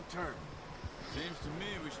finally on the turn. Seems to me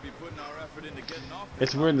we should be putting our effort into getting off this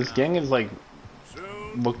It's weird. This mountain gang is like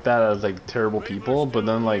Soon, looked at as like terrible people, but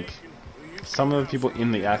then like you some of the people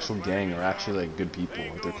in the found actual gang are actually like good people. They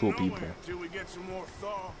ain't Like, they're going cool people. nowhere Until we get some more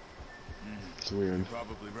thaw. It's weird. You're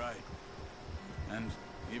probably right. And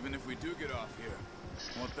even if we do get off here,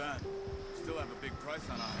 what then? Still have a big price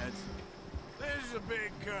on our heads. This is a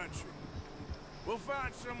big country. We'll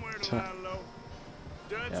find somewhere to lie low.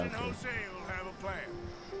 Dutch and okay. Jose will have a plan.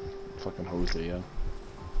 Fucking Jose, yeah.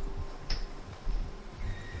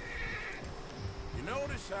 You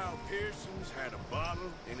notice how Pearson's had a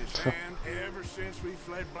bottle in his hand ever since we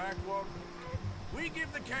fled Blackwater? We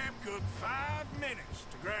give the camp cook 5 minutes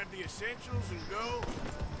to grab the essentials and go,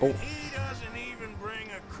 and he doesn't even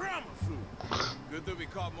bring a crumb of food. Good that we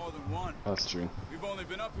caught more than one. That's true. We've only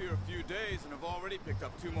been up here a few days and have already picked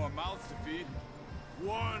up 2 more mouths to feed.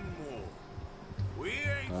 One more. We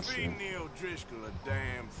ain't That's feeding true. Neil Driscoll a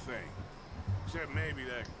damn thing. Except maybe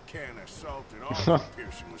that can of salted olive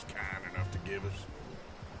Pearson was kind enough to give us.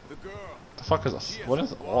 The girl. The fuck is She this? has What a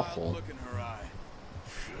is wild awful? look in her eye.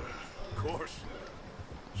 Of course.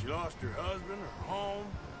 She lost her husband, her home,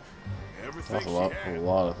 everything That's she a lot had. of So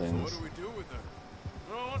what things. do we do with her?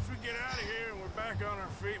 Well, once we get out of here and we're back on our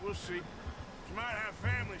feet, we'll see. She might have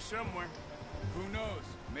family somewhere. Who knows?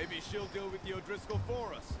 Maybe she'll deal with the O'Driscoll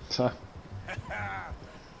for us.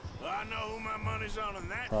 Well, I know who my money's on in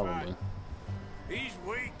that Probably. fight. He's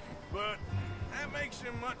weak, but that makes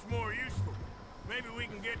him much more useful. Maybe we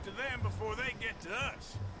can get to them before they get to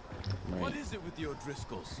us. What Right. is it with the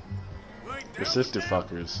O'Driscolls? You ain't The dealt sister with them?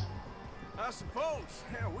 fuckers. I suppose.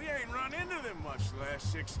 Hell, we ain't run into them much the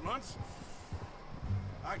last 6 months.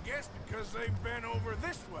 I guess because they've been over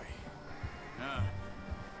this way. Yeah.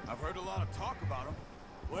 I've heard a lot of talk about them.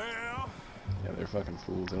 Well, Yeah, they're fucking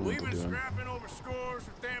fools. They don't know we've what been they're doing. scrapping over scores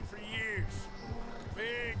with them for years.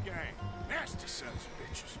 Big gang. Nasty sons of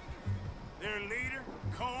bitches. Their leader,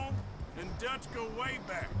 Colm, and Dutch go way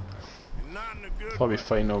back. And not in a good Probably way.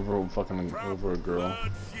 fighting over a fucking Proper over a girl.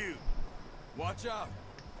 blood feud. Watch out.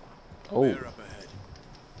 Oh, Bear up ahead.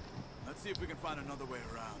 Let's see if we can find another way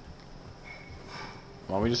around.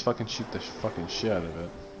 why don't we just fucking shoot the fucking shit out of it?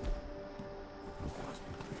 Must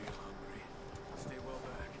be real hungry. Stay well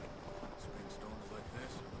back. Spring storms like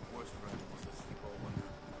this are the worst for animals that sleep all winter.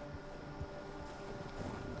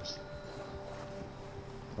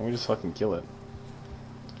 Why don't we just fucking kill it?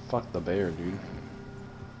 Fuck the bear, dude.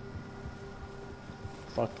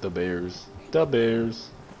 Fuck the bears. The bears.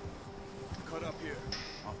 Cut up here,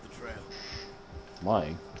 off the trail.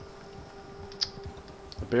 Why?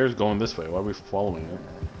 The bear's going this way. Why are we following it?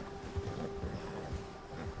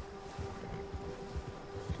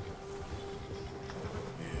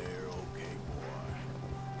 You're okay, boy.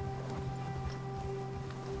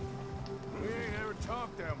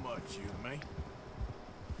 much, you and me.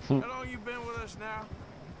 How long you been with us now?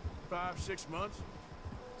 5, 6 months?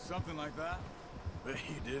 Something like that. But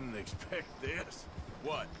you didn't expect this.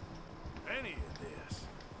 What? Any of this.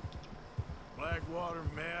 Blackwater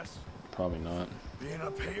mess. Probably not. Being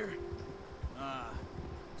up here.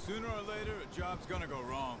 Sooner or later, a job's gonna go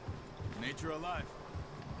wrong. Nature of life.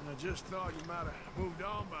 And I just thought you might have moved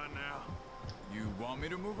on by now. You want me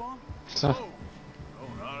to move on? No,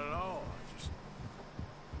 not at all. I just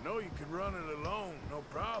know you could run it alone, no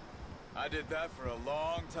problem. I did that for a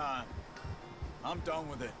long time. I'm done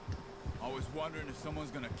with it. Always wondering if someone's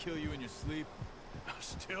gonna kill you in your sleep. I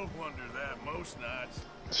still wonder that most nights.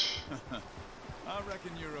 I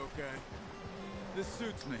reckon you're okay. This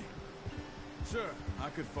suits me. Sure, I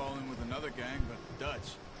could fall in with another gang, but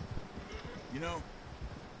Dutch... You know,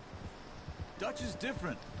 Dutch is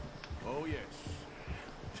different. Oh, yes.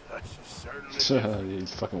 Dutch is certainly different.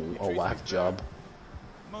 He's fucking a whack job.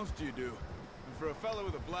 Most of you do. And for a fellow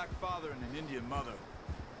with a black father and an Indian mother,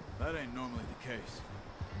 that ain't normally the case.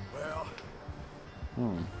 Well,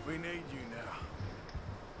 we need you now.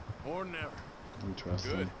 More than ever.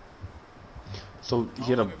 Interesting. Good. So he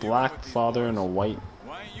had a black father and a white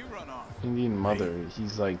Why ain't you run off? Indian mother.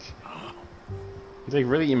 He's like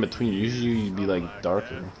really in between. Usually you'd be like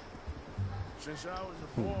darker. Since I was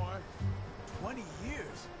a boy. 20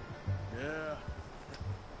 years? Yeah.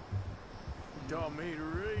 He taught me to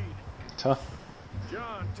read. Tough.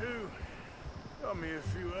 John, too. Taught me a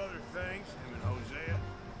few other things, him and Hosea.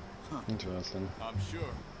 Interesting. I'm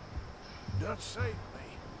sure. Dutch saved me.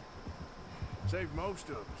 Saved most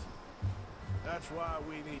of us. That's why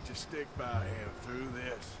we need to stick by him through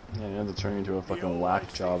this. Yeah, you had to turn into a fucking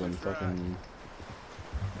whack job and fucking...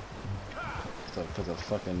 Because of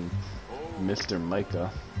fucking Mr.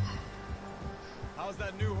 Micah. How's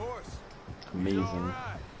that new horse? Amazing.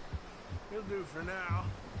 Alright. He'll do for now.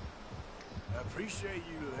 I appreciate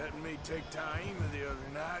you letting me take Taima the other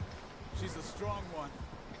night. She's a strong one.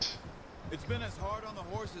 It's been as hard on the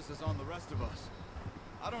horses as on the rest of us.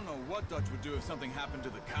 I don't know what Dutch would do if something happened to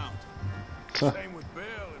the Count. Same with Bill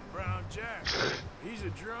and Brown Jack. He's a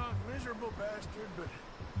drunk, miserable bastard, but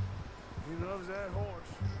he loves that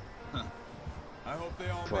horse. I hope they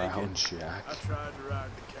all Brown make it. Jack. I tried to ride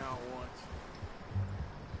the Count once.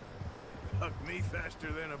 Hucked me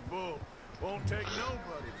faster than a bull. Won't take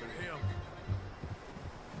nobody but him.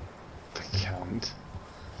 The Count.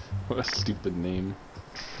 What a stupid name.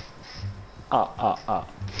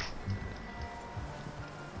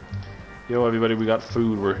 Yo, everybody, we got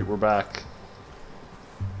food. We're back.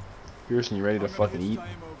 Pearson, you ready to fucking eat?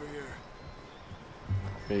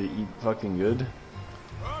 Ready to eat fucking good?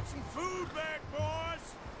 Brought some food back,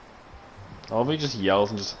 boys. All he just yells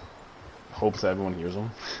and just hopes that everyone hears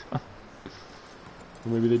him. Or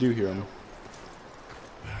maybe they do hear him.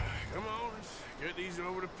 Come on, let's get these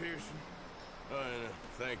over to Pearson. And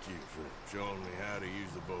thank you for showing me how to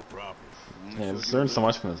use the bow properly. Yeah, I've learned so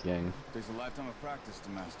much from this gang. Takes a lifetime of practice to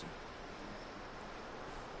master.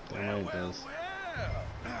 Damn right it does.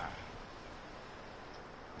 Well.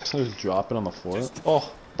 So he's dropping on the floor.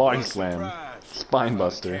 Oh, body slam. Spine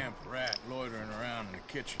buster. Camp rat loitering around in the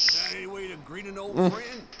kitchen. Is that any way to greet an old friend?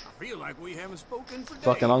 I feel like we haven't spoken for days.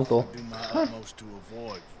 Fucking uncle. Do my utmost to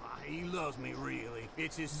avoid. He loves me, really.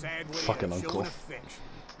 It's his sad way Fucking of uncle. showing affection.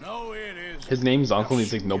 No, it is. His name's Uncle and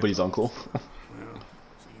he's like nobody's uncle. Well,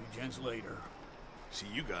 see you gents later. See,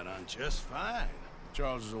 you got on just fine.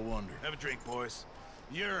 Charles is a wonder. Have a drink, boys.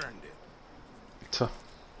 You earned it.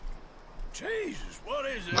 Jesus, what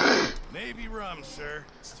is it? Maybe rum, sir.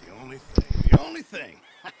 It's the only thing. The only thing.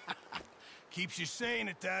 Keeps you sane,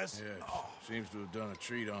 it does. Yes. Oh. Seems to have done a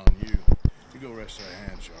treat on you. You go rest that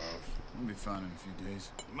hand, Charles. We'll be fine in a few days.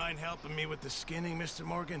 You mind helping me with the skinning, Mr.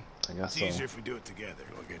 Morgan? I guess It's so. easier if we do it together.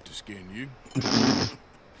 Do I get to skin you?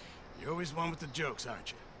 You're always one with the jokes,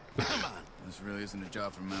 aren't you? Come on. This really isn't a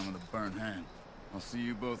job for a man with a burnt hand. I'll see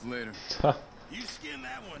you both later. You skinned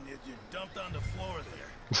that one, did you? Dumped on the floor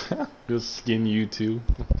there. He'll skin you too.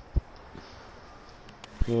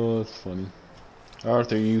 Oh, that's funny.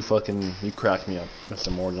 Arthur, you crack me up, Mr.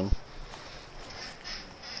 Morgan.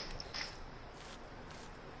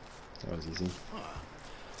 That was easy.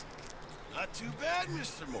 Not too bad,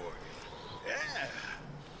 Mr. Morgan. Yeah.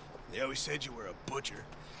 They always said you were a butcher.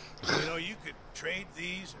 You know, you could trade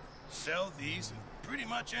these or sell these in pretty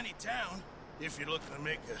much any town. If you're looking to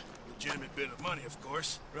make a legitimate bit of money, of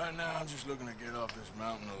course. Right now, I'm just looking to get off this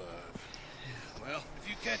mountain alive. Well, if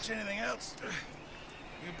you catch anything else,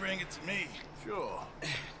 you bring it to me. Sure.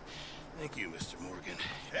 Thank you, Mr. Morgan.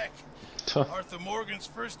 Heck, Tuh. Arthur Morgan's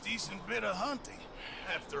first decent bit of hunting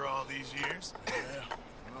after all these years. Yeah.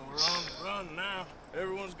 Well, we're on the run now.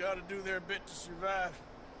 Everyone's got to do their bit to survive.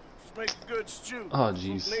 Just make a good stew. Oh,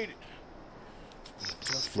 jeez. Need it.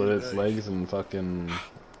 Split its legs and fucking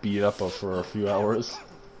beat it up for a few hours.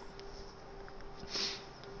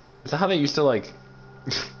 Is that how they used to, like,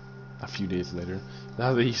 a few days later, is that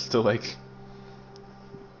how they used to, like,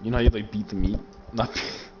 you know how you, like, beat the meat? Not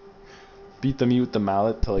beat the meat with the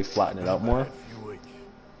mallet to, like, flatten it out more?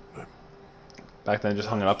 Back then, just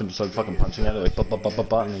hung it up and just started fucking punching at it, like, and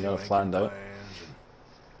then got it flattened out.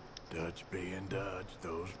 Dutch being Dutch,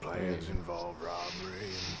 those plans involve robbery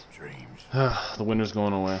and dreams. The winter's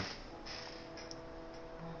going away.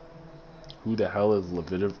 Who the hell is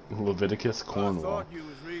Leviticus Cornwall? I thought you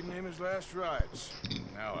was reading him his last rites.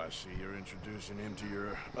 Now I see you're introducing him to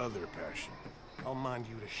your other passion. I'll mind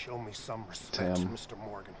you to show me some respect, Damn. Mr.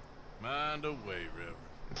 Morgan. Mind away, Reverend.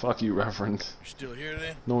 Fuck you, Reverend. You still here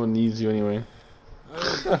then? No one needs you anyway.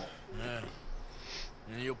 Yeah.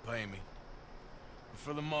 And you'll pay me. But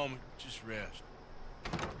for the moment, just rest.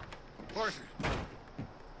 Arthur,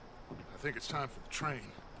 I think it's time for the train.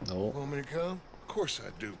 No. Want me to come? Of course I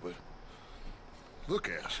do, but look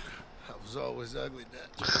at it. I was always ugly,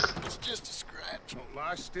 Dutch. It's just a scratch. Don't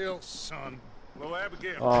lie still, son. Hello,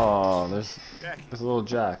 Abigail. Oh, there's Jackie. little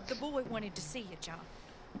Jack. The boy wanted to see you, John.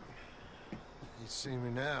 You see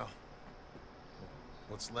me now.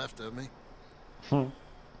 What's left of me? Hmm. What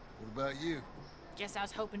about you? Guess I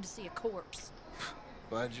was hoping to see a corpse.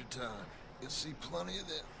 Bide your time. You'll see plenty of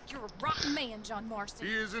them. You're a rotten man, John Marston.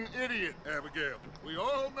 He is an idiot, Abigail. We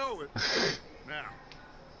all know it. Now,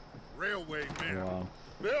 railway man. Wow.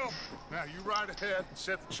 Bill, now you ride ahead and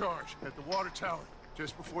set the charge at the water tower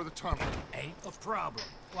just before the tunnel. Ain't a problem.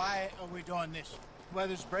 Why are we doing this?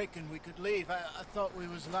 Weather's breaking. We could leave. I thought we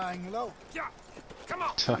was lying low. Yeah, come on.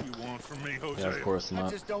 What do you want from me, Hosea? Yeah, of course I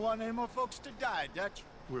not. just don't want any more folks to die, Dutch.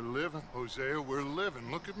 We're living, Hosea. We're living.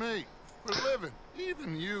 Look at me. We're living.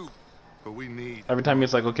 Even you. But we need. Every time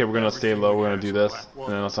he's like, okay, we're gonna stay low, we're gonna do this, and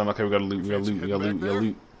then all of a sudden, okay, we gotta loot, we gotta loot, we gotta loot, we gotta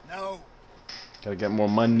loot. No, Gotta get more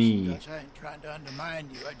money. Dutch, I ain't trying to undermine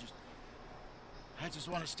you. I just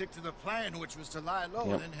want to stick to the plan, which was to lie low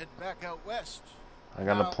and then head back out west. I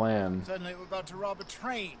got a plan. Suddenly we're about to rob a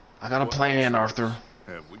train. I got a plan, Arthur.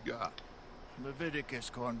 Have we got? Leviticus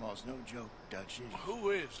Cornwall's no joke, Dutch.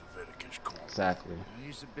 Who is Leviticus Cornwall? Exactly.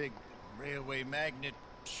 He's a big railway magnate,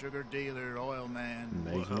 sugar dealer, oil man.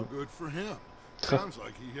 Well, how good for him. Sounds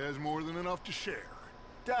like he has more than enough to share.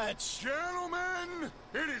 Dutch! Gentlemen,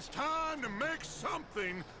 it is time to make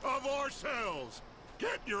something of ourselves.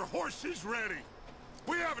 Get your horses ready.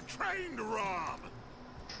 We have a train to rob.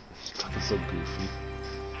 Fucking so goofy.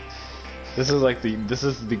 This is like the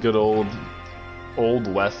good old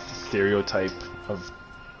West stereotype of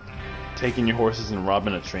taking your horses and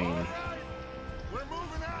robbing a train. We're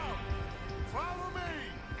moving out. Follow me.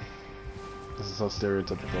 This is so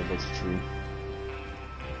stereotypical, but it's true.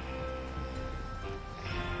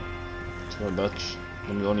 Let's go, Dutch.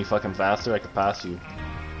 Let me go any fucking faster, I could pass you.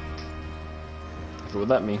 If it would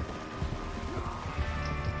let me.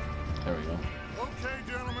 There we go. Okay,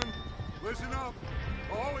 gentlemen, listen up,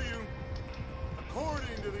 all of you.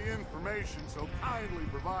 According to the information so kindly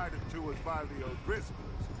provided to us by the O'Driscolls,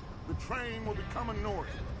 the train will be coming north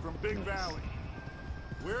from Big Valley.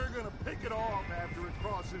 We're gonna pick it off after it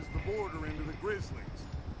crosses the border into the Grizzlies.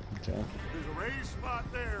 Okay. There's a raised spot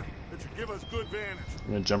there that should give us good vantage.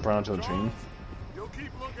 I'm gonna jump around to the train. You'll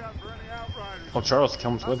keep lookout for any outriders. Oh, Charles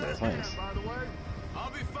comes with us. Nice. By the way,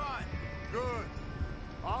 I'll be fine. good.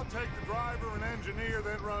 I'll take the driver and engineer,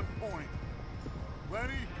 then run point.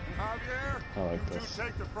 Lenny and Javier, I like you this. two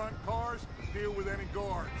take the front cars and deal with any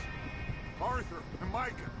guards. Arthur and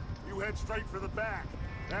Micah, you head straight for the back.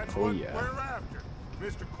 That's Oh, what yeah. we're after.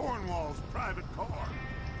 Mr. Cornwall's private car.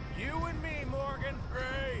 You and me, Morgan.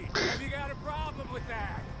 Great. Have you got a problem with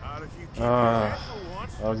that? Not if you keep Ah, For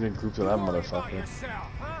once. I was getting grouped with that Worry about motherfucker. yourself,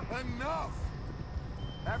 huh? Enough!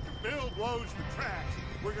 After Bill blows the tracks,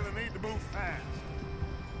 we're gonna need to move fast.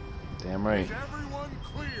 Damn right. Is everyone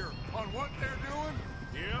clear on what they're doing?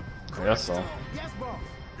 Yep. I guess so. Yes, boss.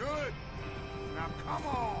 Good. Now come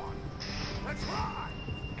on. Let's ride.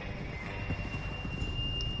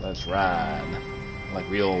 Let's ride. Like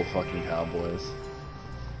real fucking cowboys.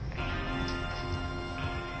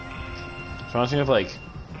 Trying to think of like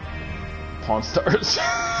Pawn Stars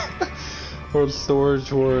or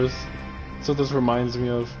Storage Wars. That's what this reminds me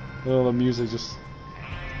of. You know, the music just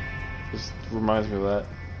reminds me of that.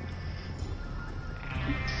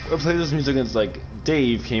 I played this music and it's like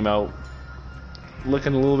Dave came out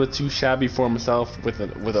looking a little bit too shabby for himself with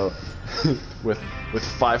with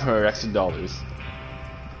 $500 extra.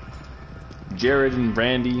 Jared and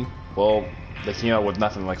Brandy, well, they came out with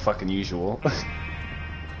nothing like fucking usual.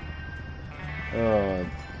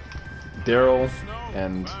 Daryl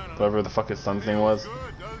and whatever the fuck his son's name was,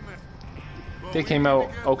 they came out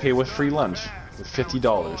okay with free lunch with $50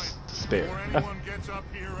 to spare.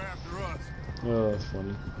 Oh, that's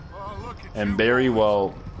funny. And Barry,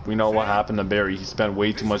 well, we know what happened to Barry. He spent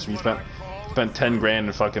way too much. He spent 10 grand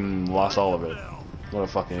and fucking lost all of it. What a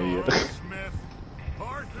fucking idiot.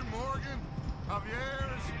 Arthur Morgan, Javier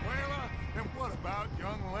Escuela, and what about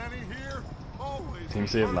young Lenny here? Always Team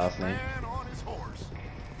saved last night. on his horse.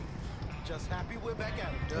 Just happy we're back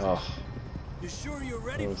at it. Oh, You sure you're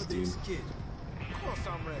ready Gross, for this, dude. kid? Of course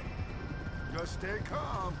I'm ready. Just stay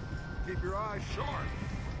calm. Keep your eyes sharp.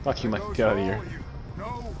 fuck you, That Mike. goes Get out for of here. all of you.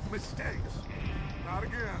 No mistakes. Not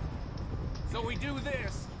again. So we do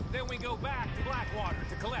this, then we go back to Blackwater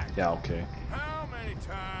to collect. Yeah, okay. How many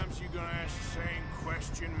times you gonna ask the same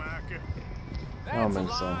question, Micah? I don't That's a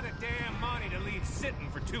think so. lot of damn money to leave sitting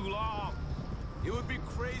for too long. It would be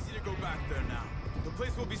crazy to go back there now. The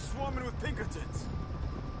place will be swarming with Pinkertons.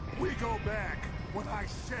 We go back when I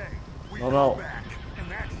say we Oh, go no. back, and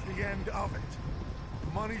that's the end of it.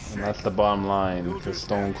 Money's And that's the bottom line, because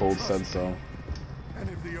Stone Cold said so. And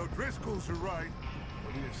if the O'Driscolls are right,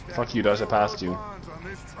 we establish Fuck you, Dutch, I passed you. bonds on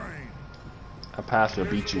this train. I passed you, I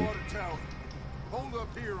There's beat the you. water tower. Hold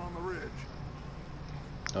up here on the ridge.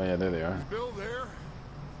 Oh yeah, there they are. Is Bill there?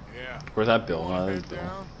 Yeah. Where's that Bill? Wanna Oh, there's head Bill.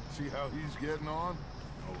 down, see how he's getting on?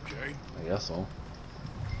 Okay. I guess so.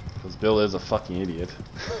 Because Bill is a fucking idiot.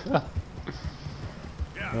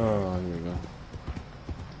 Oh, here we go.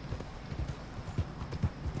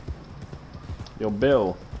 Yo,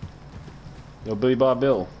 Bill. Yo, Billy Bob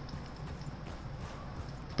Bill.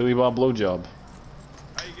 Billy Bob Blowjob.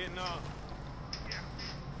 How you getting on? Yeah.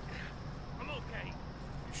 I'm okay.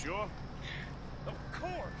 You sure? Of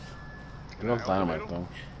course. He loves dynamite, though.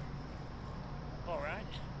 All right.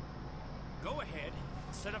 Go ahead.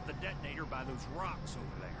 Set up the detonator by those rocks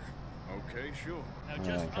over there. Okay, sure. Now All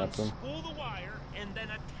just right, Captain. unspool the wire and then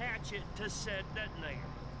attach it to said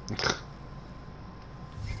detonator.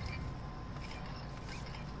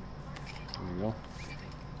 There we go.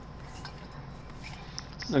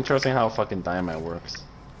 It's interesting how fucking dynamite works.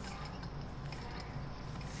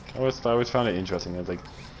 I always found it interesting. It's like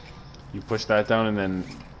you push that down and then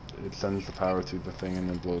it sends the power to the thing and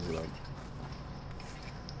then blows it up.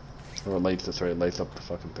 Or it lights it, sorry, it lights up the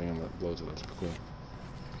fucking thing and it blows it up. It's cool.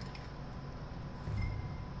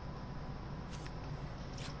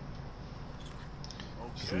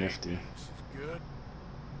 Just nifty. This is good.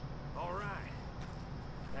 All right.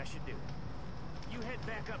 That should do it. You head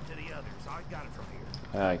back up to the others. I got it from here.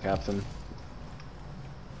 Alright, Captain.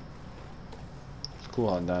 It's cool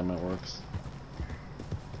how dynamite works.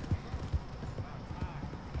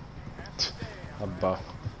 About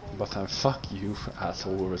time. Fuck you,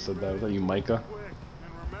 asshole, whoever said that. Was that you, Micah? Quick,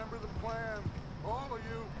 and remember the plan. All of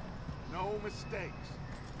you, no mistakes.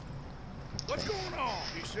 What's going on?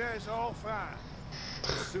 He says all fine.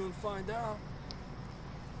 We'll soon find out.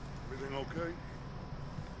 Everything okay?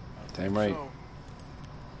 Damn right.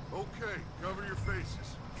 So, okay, cover your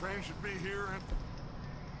faces. Train should be here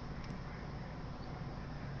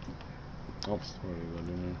in... Oops, what are we gonna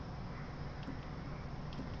do now?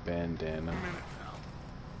 Bandana. a minute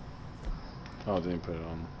now. Oh, didn't put it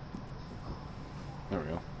on. There we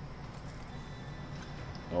go.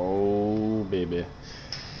 Oh, baby.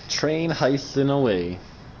 Train heisting away.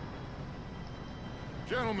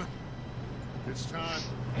 Gentlemen, it's time.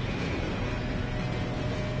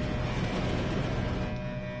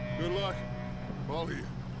 Good luck. All of you.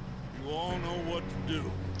 You all know what to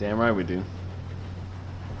do. Damn right we do.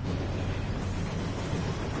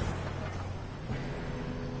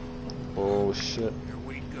 Oh shit. Here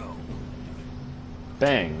we go.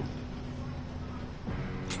 Bang.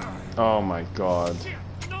 Oh my god.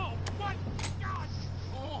 No! What? God!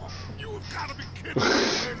 Oh, you have got to be kidding me.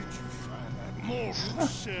 Where did you find that? Morgan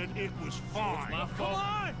said it was fine. My fault. Come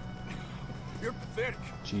on! You're pathetic.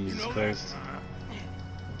 Jesus you know Christ.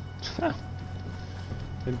 That?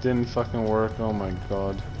 It didn't fucking work. Oh my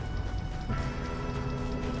god.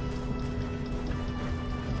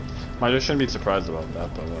 I just shouldn't be surprised about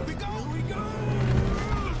that, but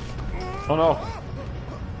oh no!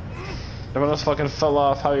 Everyone else fucking fell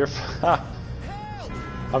off. Javier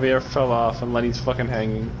fell off and Lenny's fucking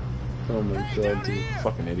hanging. Oh my god, dude.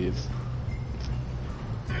 Fucking idiots.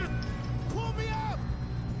 Pull me up!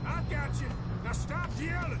 I got you. Now stop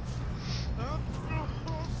yelling. Oh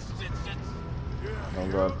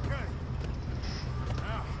god. Okay.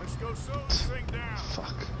 Now, let's go slow this thing down.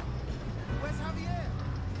 Fuck. Where's Javier?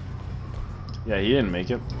 Yeah, he didn't make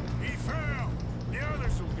it. He fell. The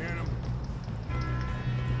others will get him.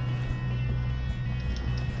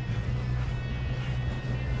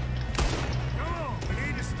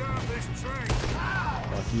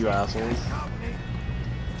 Fuck you assholes.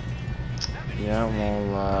 Yeah,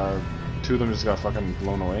 well, two of them just got fucking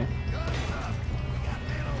blown away.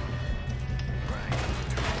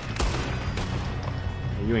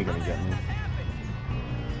 You ain't gonna get me.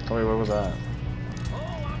 Oh wait, where was that?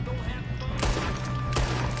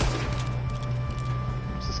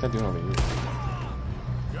 What's this guy doing over here?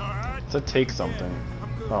 It said take something.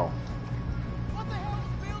 Oh. What the hell is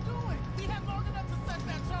Bill doing? He had long enough to set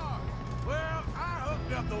that charge. Well, I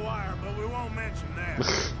hooked up the wire, but we won't mention that.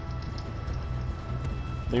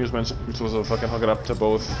 He was supposed to fucking hook it up to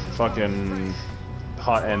both fucking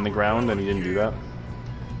hot and the ground, and he didn't do that.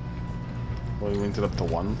 Well, he linked it up to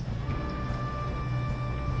one.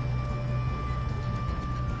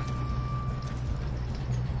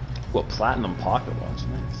 Well, platinum pocket watch,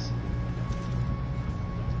 nice.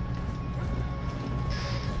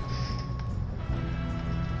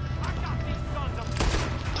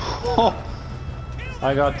 Oh,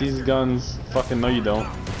 I got these guns. Fucking no, you don't.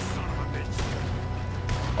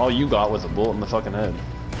 All you got was a bullet in the fucking head.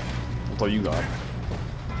 That's all you got.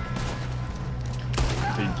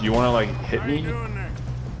 Do you want to like hit me?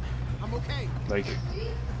 I'm okay. Like,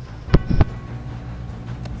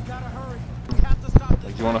 Gotta hurry. We have to stop this.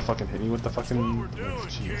 like you want to fucking hit me with the fucking? Like,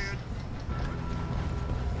 jeez.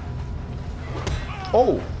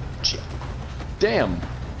 Oh, shit. Damn,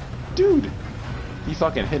 dude. He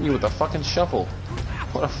fucking hit me with a fucking shovel.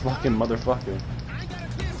 What a fucking motherfucker.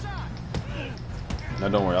 No,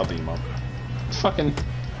 don't worry, I'll beat him up. Fucking...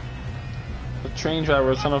 The train driver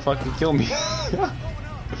was trying to fucking kill me.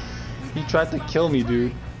 He tried to kill me,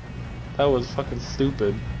 dude. That was fucking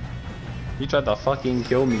stupid. He tried to fucking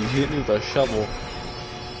kill me. He hit me with a shovel.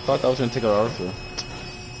 Thought that was gonna take out Arthur.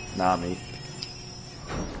 Nah, mate.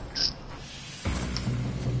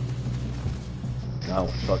 That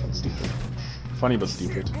was fucking stupid. Funny but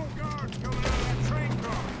stupid.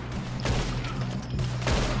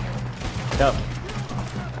 Yep.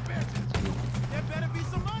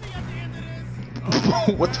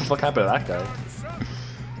 What the fuck happened to that guy?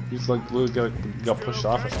 He's like literally got pushed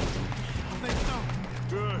off or something.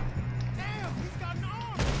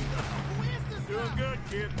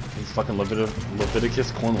 He's fucking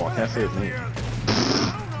Leviticus Cornwall. I can't say his name.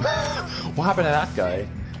 What happened to that guy?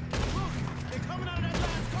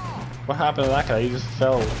 What happened to that guy? He just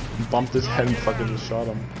fell, bumped his head and fucking just shot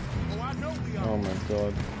him. Oh my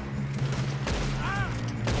god.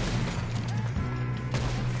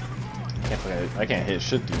 I can't hit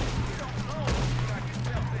shit, dude.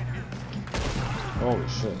 Holy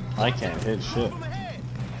shit. I can't hit shit.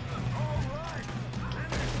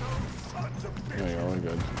 There we go, we're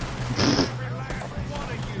good.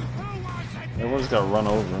 Everyone's got run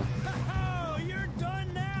over.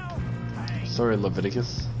 Sorry,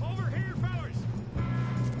 Leviticus.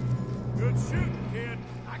 Good shooting, kid.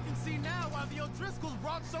 I can see now why the O'Driscolls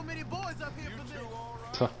brought so many boys up here for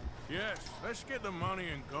this. Yes, let's get the money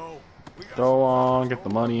and go. Go on, get the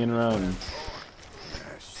money and run.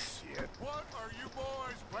 Shit. What are you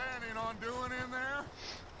boys planning on doing in there?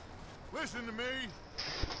 Listen to me.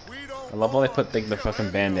 We don't. I love how they put the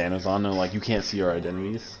fucking bandanas on and like you can't see our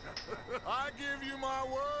identities. I give you my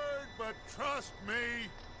word, but trust me,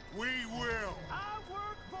 we will. I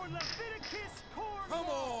work for Leviticus Cornwall. Come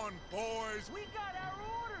on, boys. We got our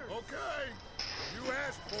orders. Okay. You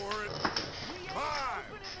asked for it. We ain't 5,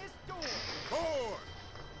 opening this door.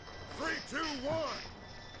 4, 3, 2,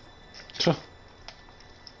 1.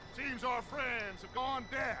 Seems our friends have gone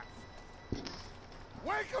deaf.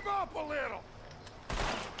 Wake them up a little.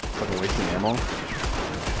 Fucking wasting ammo.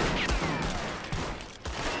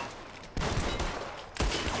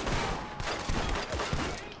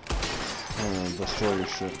 Oh, destroy your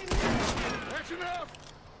shit. That's enough.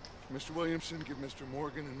 Mr. Williamson, give Mr.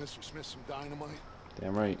 Morgan and Mr. Smith some dynamite.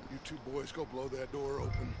 Damn right. You two boys go blow that door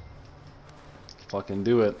open. Fucking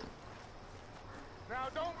do it. Now,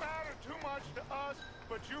 don't matter too much to us,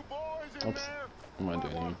 but you boys in Oops. there, What am I might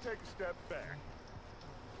doing want here? to take a step back.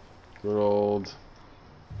 Good old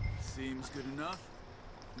Seems good enough.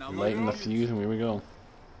 Now lighting the fuse and here we go.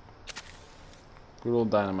 Good old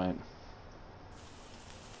dynamite.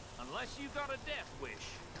 Unless you got a death wish.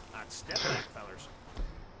 I'd step back, fellers.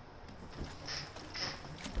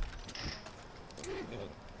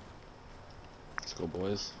 Let's go,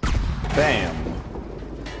 boys. Bam!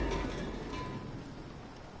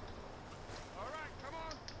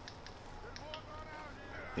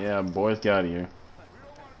 Yeah, boys, get out of here.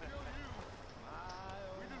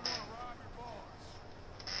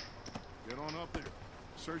 Get on up there.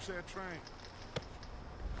 Search that train.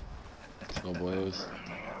 Let's go, boys.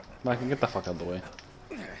 Mike, get the fuck out of the way.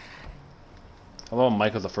 Although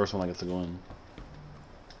Mike was the first one that gets to go in.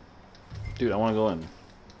 Dude, I want to go in.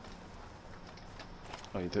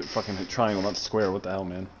 Oh, you did fucking hit triangle, not square. What the hell,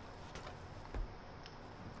 man?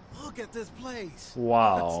 Look at this place.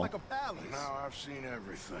 Wow. It's like a palace. Now I've seen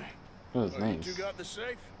everything. That was You nice. two got the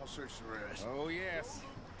safe? I'll search the rest. Oh, yes.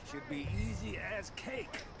 Should be easy as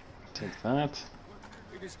cake. Take that.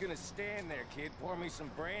 You're just gonna stand there, kid. Pour me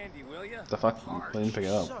some brandy, will ya? The fuck? I didn't pick it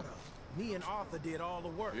up. Shut up. Me and Arthur did all the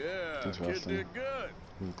work. Yeah, kid Interesting. did good.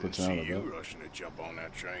 Didn't Didn't glitch out see a you bit. rushing to jump on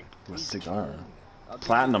that train. A cigar.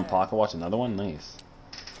 Platinum pocket watch, another one? Nice.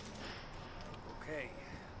 Okay.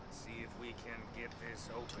 See if we can get this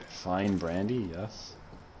open. Fine brandy, yes.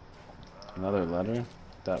 Another letter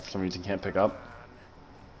that for some reason can't pick up.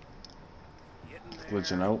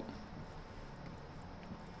 Glitching out.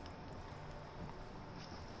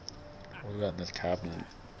 What do we got in this cabinet?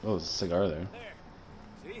 Oh, there's a cigar there. There.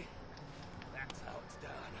 See? That's how it's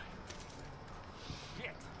done.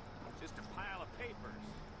 Shit. Just a pile of papers.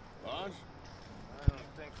 Bonds? I don't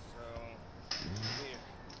think so. Here.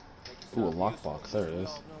 Make Ooh, a yourself lockbox. useful. There it is.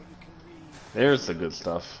 Y'all know you can read. There's the good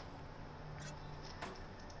stuff.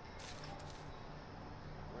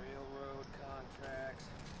 Railroad contracts,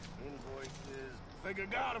 invoices. Think I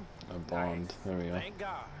got him. A bond. There we go. Thank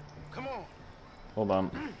God. Come on. Hold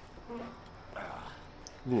on.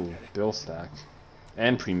 Ooh, bill stack.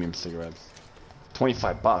 And premium cigarettes.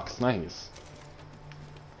 $25. Nice.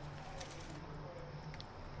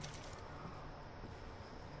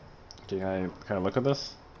 Okay, can I look at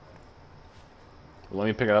this? Well, let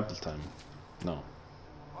me pick it up this time. No.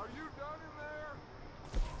 Are you done in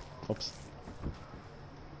there? Oops.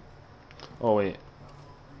 Oh, wait.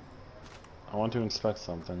 I want to inspect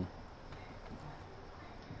something.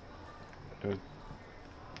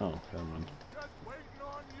 Oh, never mind. Just waiting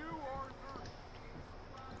on you, Arthur.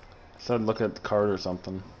 Said look at the card or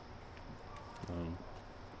something.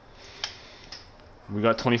 We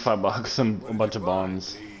got $25 and a bunch of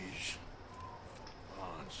bonds. These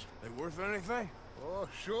bonds. They worth anything? Oh,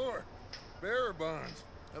 sure. Bearer bonds.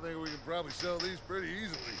 I think we could probably sell these pretty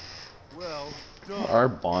easily. Well, Our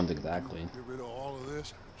bond exactly. Get rid of all of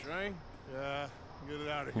this. train? Yeah, get it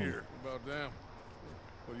out of here. About damn.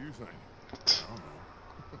 What do you think? I don't know.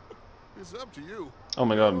 It's up to you. Oh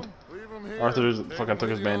my god. Leave 'em here. Arthur Take fucking 'em took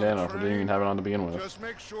with his you on the bandana off. I didn't even train. have it on to begin with. Just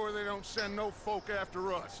make sure they don't send no folk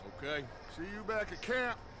after us, okay? See you back at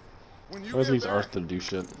camp. When you Always get leaves back, Arthur to do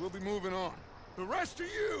shit. we'll be moving on. The rest of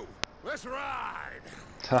you, let's ride.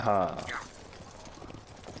 Haha.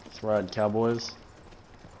 Let's ride, cowboys.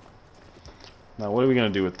 Now, what are we gonna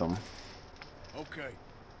do with them? Okay.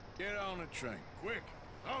 Get on the train. Quick.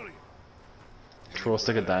 All of you. Throw a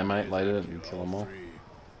stick of dynamite, light it, and kill them all. Three.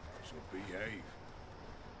 So behave.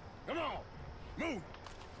 Come on. Move.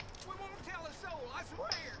 We won't tell a soul, I swear.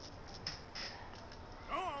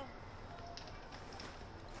 Come on.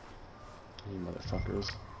 You motherfuckers.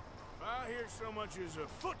 If I hear so much as a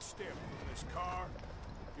footstep in this car,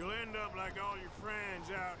 you'll end up like all your friends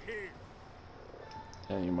out here.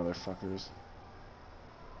 Yeah, you motherfuckers.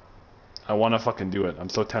 I wanna fucking do it. I'm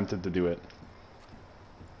so tempted to do it.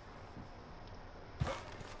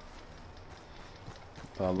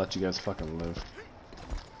 But I'll let you guys fucking live.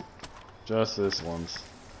 Just this once.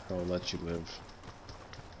 I'll let you live.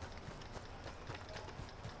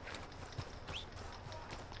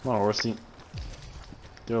 Come on, horsey.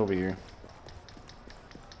 Get over here.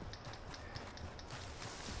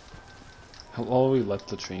 How long will we let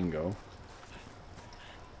the train go?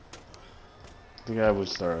 I think I would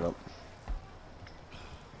start it up.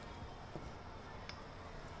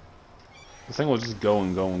 This thing will just go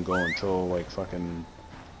and go and go until like fucking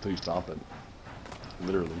until you stop it.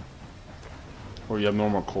 Literally. Or you have no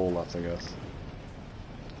more coal left, I guess.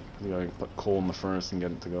 You gotta put coal in the furnace and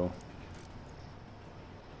get it to go.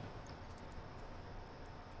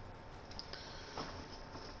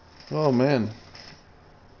 Oh man.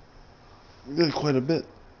 We did quite a bit.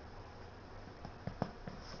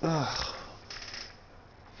 Ugh.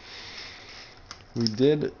 We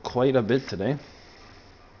did quite a bit today.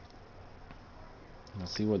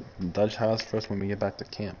 Let's see what Dutch has for us when we get back to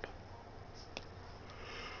camp.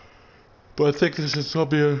 But I think this is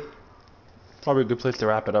probably a good place to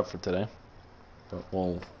wrap it up for today. But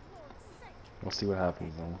we'll see what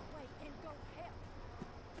happens though.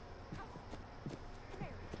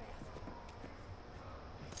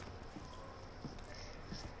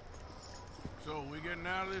 So, we getting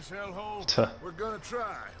out of this hellhole? We're gonna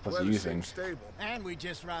try. What's Weather you seems think? stable. And we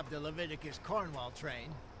just robbed the Leviticus Cornwall train.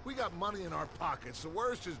 We got money in our pockets. The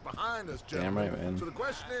worst is behind us, Damn gentlemen. right, man. So the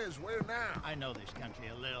question is, where now? I know this country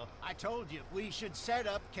a little. I told you, we should set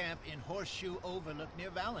up camp in Horseshoe Overlook near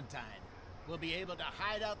Valentine. We'll be able to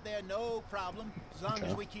hide out there no problem, as long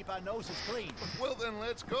as we keep our noses clean. Well, then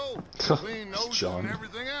let's go. Clean noses John. and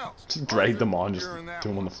everything else. Just drag them on, just You're in that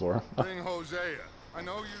throw them on the one. floor. Bring Hosea. I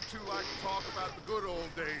know you two like to talk about the good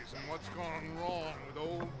old days and what's gone wrong with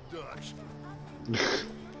old Dutch.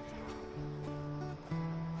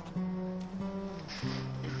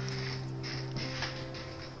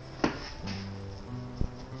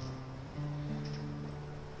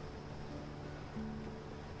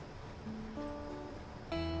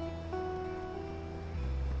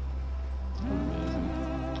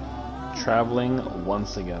 Traveling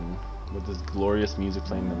once again with this glorious music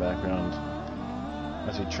playing in the background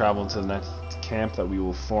as we travel to the next camp that we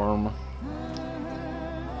will form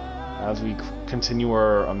as we continue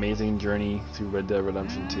our amazing journey through Red Dead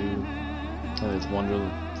Redemption 2 and this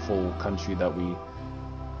wonderful country that we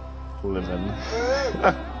live in.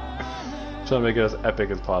 Trying to make it as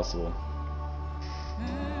epic as possible.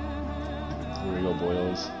 Here we go,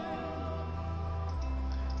 boyos.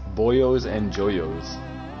 Boyos and joyos.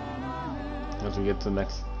 As we get to the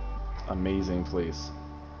next amazing place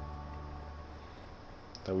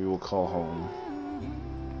that we will call home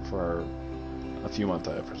for a few months,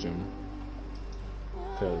 I presume.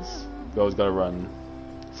 Because we always gotta run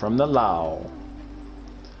from the Lao.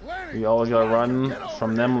 We always gotta run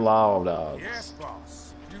from them Lao dogs. Yes,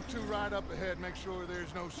 boss. You two ride up ahead, make sure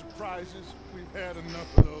there's no surprises. We've had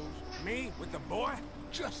enough of those. Me with the boy?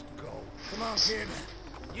 Just go. Come on, kid.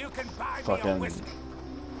 You can buy me a Fucking whiskey.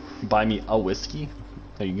 buy me a whiskey?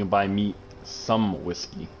 No, you can buy me some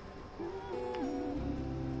whiskey.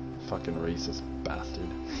 Fucking racist bastard.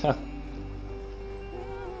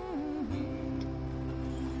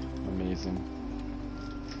 Amazing.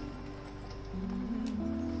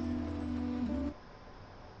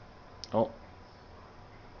 Oh.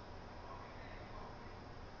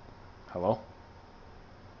 Hello?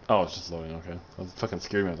 Oh, it's just loading, okay. I was fucking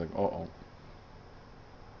scared me, I was like, oh.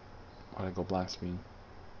 Why'd I go black screen?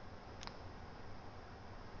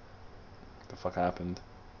 What the fuck happened?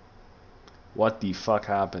 What the fuck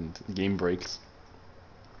happened? The game breaks.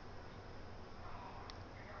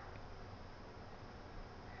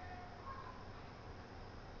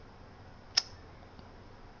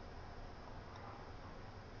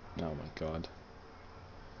 Oh my god.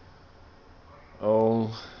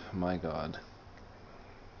 Oh my god.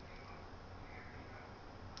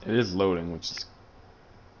 It is loading, which is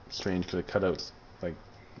strange because it cut out like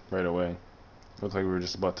right away. Looked like we were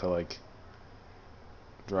just about to like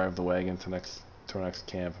drive the wagon to our next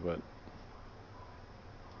camp, but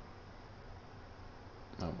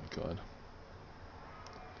oh my god.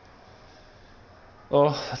 Oh,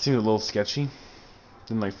 that seemed a little sketchy.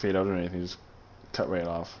 Didn't like fade out or anything, just cut right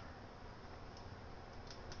off.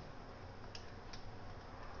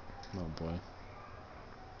 Oh boy.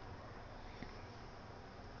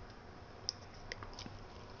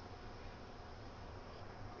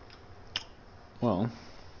 Well,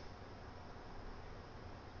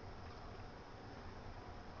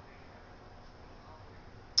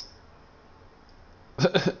 I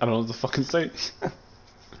don't know what to fucking say.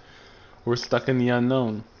 We're stuck in the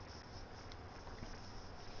unknown.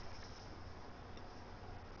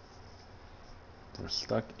 We're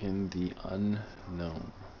stuck in the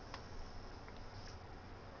unknown.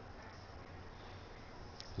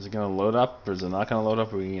 Is it gonna load up, or is it not gonna load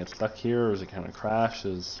up? Are we gonna get stuck here, or is it gonna crash?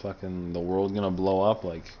 Is fucking the world gonna blow up?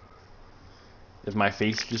 Like, is my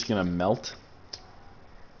face just gonna melt?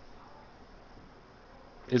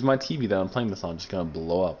 Is my TV that I'm playing this on just gonna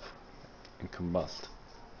blow up and combust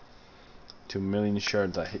to a million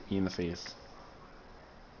shards that hit me in the face?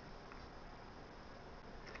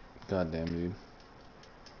 God damn, dude.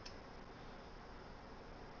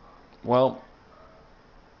 Well,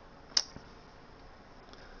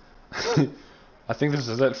 I think this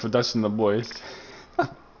is it for Dutch and the boys.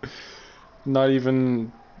 not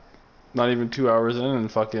even 2 hours in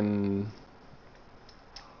and fucking,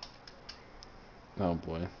 oh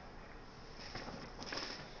boy.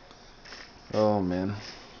 Oh man.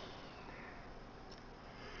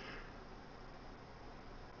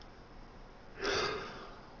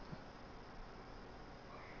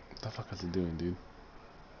 What the fuck is it doing, dude?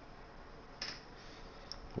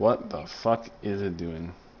 What the fuck is it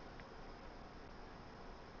doing?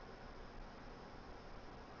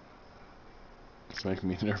 It's making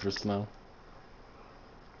me nervous now.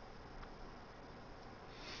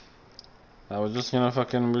 We're just gonna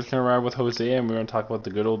ride with Hosea and we're gonna talk about the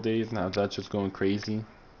good old days and how Dutch is going crazy.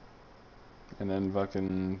 And then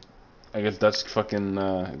fucking, I guess Dutch fucking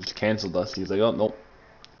just canceled us. He's like, oh nope,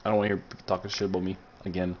 I don't want to hear people talking shit about me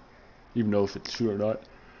again, even though if it's true or not.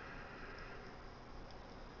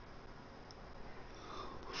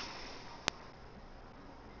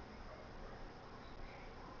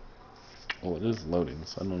 Oh, it is loading,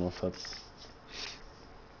 so I don't know if that's...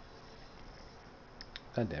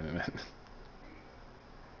 God damn it, man.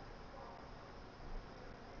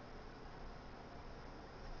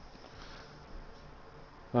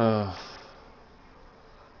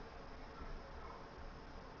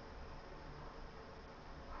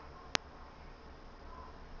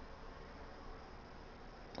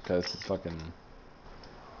 Okay, this is fucking...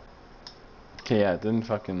 Okay, yeah, it didn't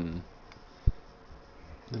fucking...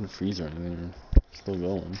 didn't freeze or anything. It's still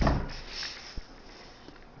going.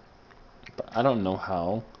 But I don't know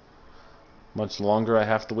how much longer I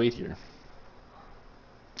have to wait here.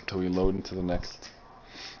 Until we load into the next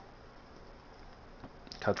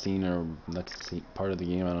cutscene or next part of the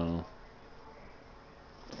game, I don't know.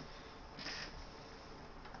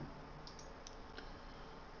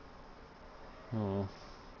 Oh.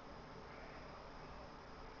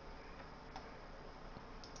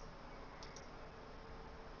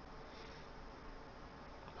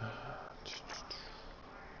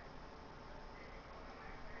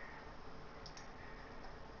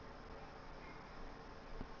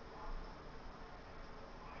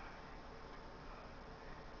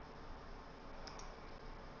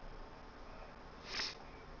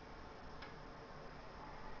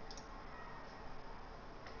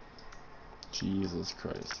 Jesus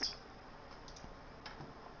Christ.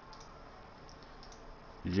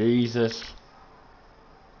 Jesus.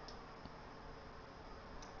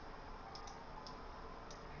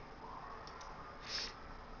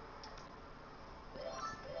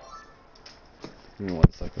 Give me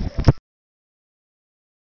 1 second.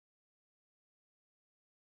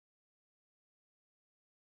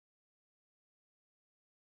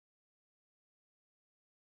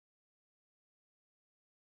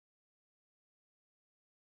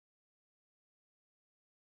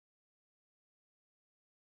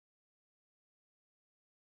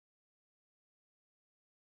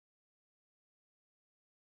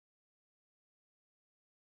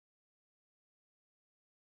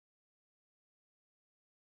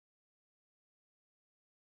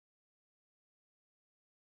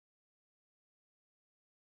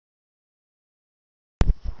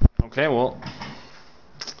 Okay, well,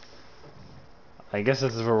 I guess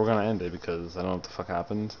this is where we're gonna end it because I don't know what the fuck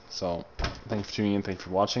happened. So, thanks for tuning in, thanks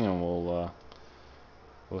for watching, and we'll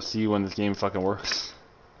see you when this game fucking works.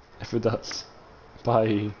 If it does.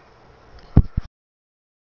 Bye.